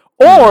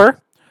 Or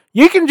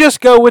you can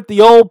just go with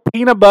the old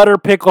peanut butter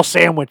pickle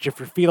sandwich if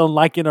you're feeling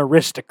like an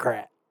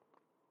aristocrat.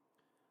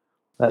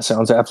 That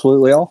sounds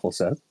absolutely awful,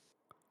 Seth.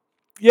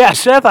 Yeah,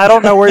 Seth, I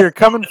don't know where you're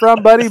coming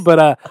from, buddy,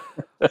 but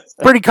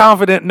pretty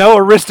confident no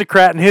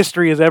aristocrat in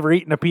history has ever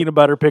eaten a peanut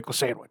butter pickle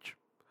sandwich.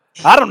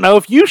 I don't know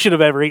if you should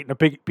have ever eaten a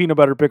peanut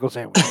butter pickle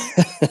sandwich.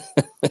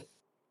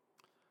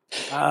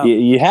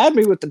 You had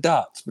me with the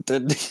Dots, but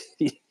then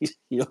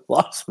you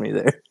lost me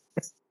there.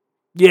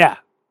 Yeah.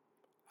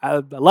 I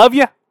love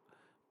you,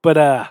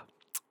 but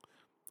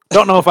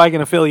don't know if I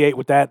can affiliate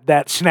with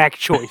that snack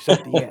choice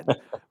at the end.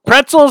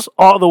 Pretzels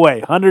all the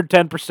way,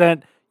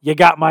 110%. You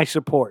got my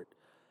support.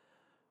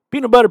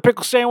 Peanut butter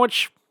pickle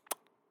sandwich,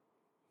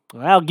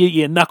 I'll give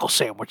you a knuckle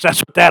sandwich. That's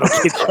what that'll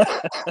get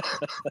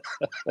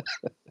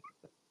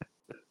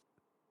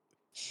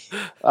you.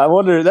 I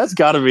wonder, that's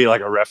got to be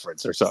like a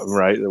reference or something,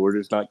 right? That we're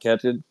just not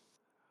catching.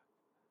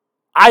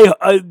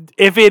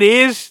 If it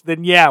is,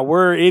 then yeah,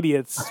 we're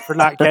idiots for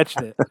not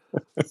catching it.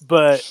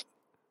 But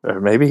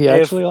or maybe he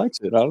actually likes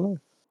it. I don't know.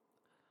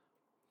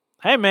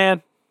 Hey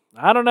man,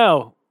 I don't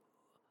know.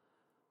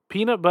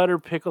 Peanut butter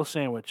pickle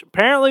sandwich.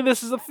 Apparently,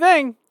 this is a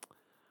thing.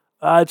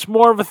 It's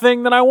more of a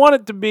thing than I want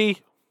it to be.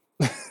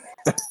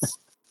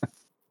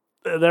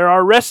 There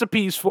are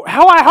recipes for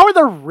how are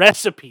there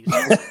recipes?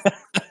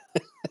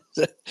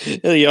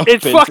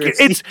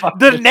 It's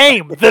the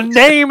name. The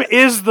name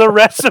is the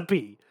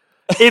recipe.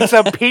 It's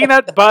a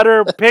peanut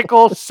butter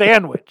pickle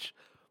sandwich.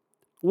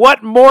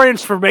 What more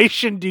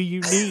information do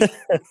you need?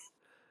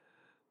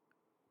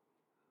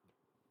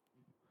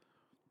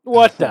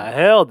 What the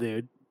hell,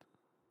 dude?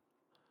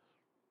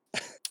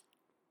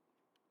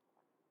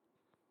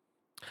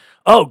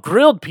 Oh,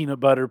 grilled peanut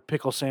butter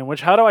pickle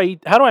sandwich. How do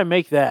I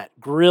make that?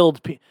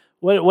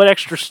 What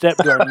extra step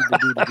do I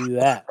need to do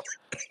that?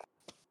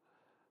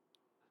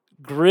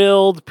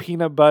 Grilled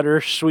peanut butter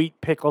sweet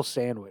pickle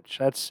sandwich.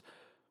 That's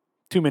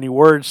too many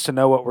words to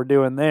know what we're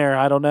doing there.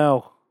 I don't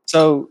know.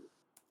 So,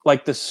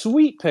 like the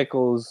sweet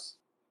pickles,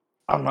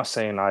 I'm not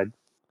saying I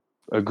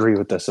agree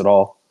with this at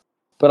all.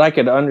 But I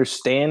could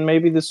understand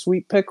maybe the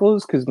sweet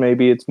pickles because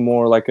maybe it's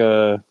more like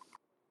a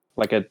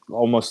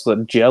almost a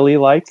jelly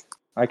like.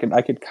 I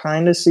could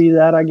kind of see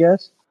that, I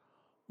guess.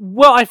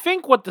 Well, I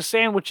think what the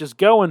sandwich is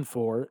going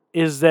for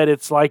is that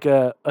it's like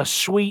a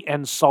sweet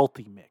and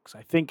salty mix.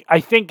 I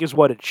think is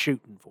what it's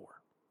shooting for.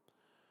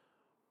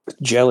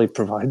 Jelly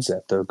provides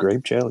that though.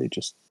 Grape jelly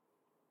just.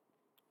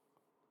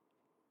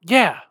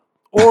 Yeah.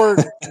 Or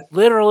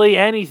literally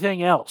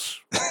anything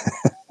else.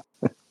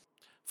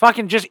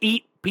 Fucking just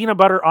eat peanut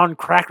butter on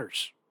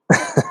crackers.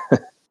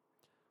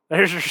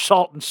 There's your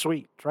salt and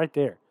sweet. It's right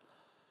there.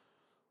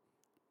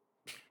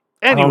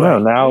 Anyway, I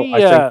don't know. Now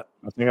I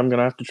think I'm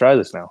gonna have to try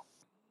this now.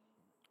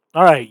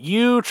 All right,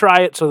 you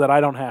try it so that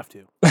I don't have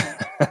to.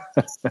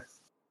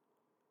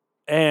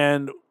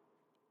 And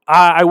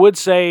I would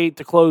say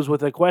to close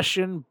with a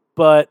question,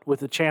 but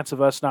with the chance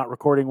of us not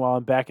recording while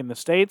I'm back in the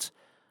States,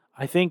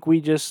 I think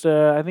we just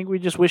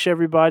wish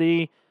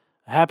everybody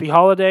happy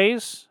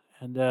holidays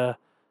and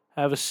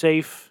have a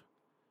safe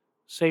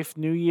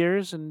New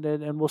Year's,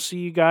 and we'll see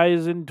you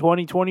guys in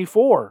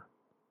 2024.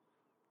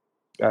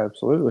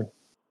 Absolutely.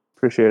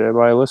 Appreciate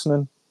everybody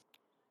listening.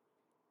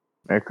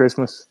 Merry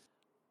Christmas.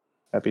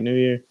 Happy New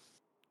Year.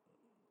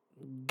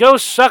 Go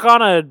suck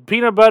on a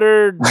peanut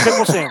butter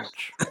pickle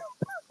sandwich.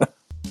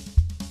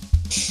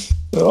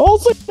 I'll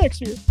see you next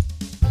year.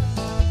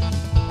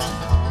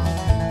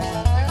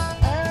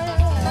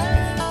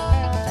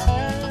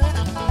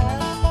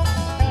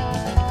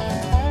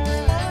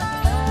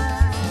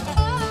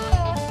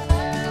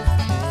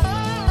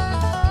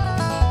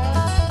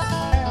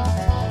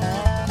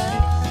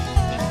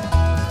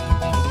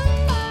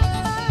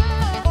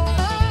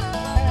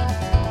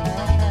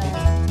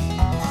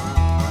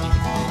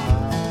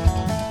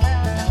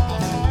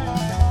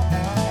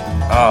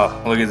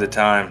 Oh, look at the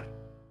time.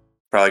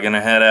 Probably going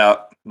to head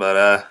out,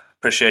 but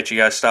appreciate you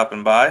guys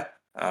stopping by.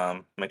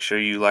 Make sure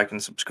you like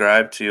and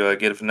subscribe to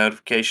get a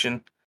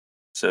notification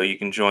so you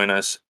can join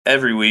us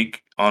every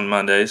week on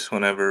Mondays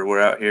whenever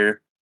we're out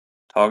here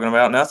talking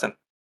about nothing.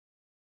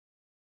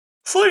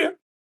 See ya.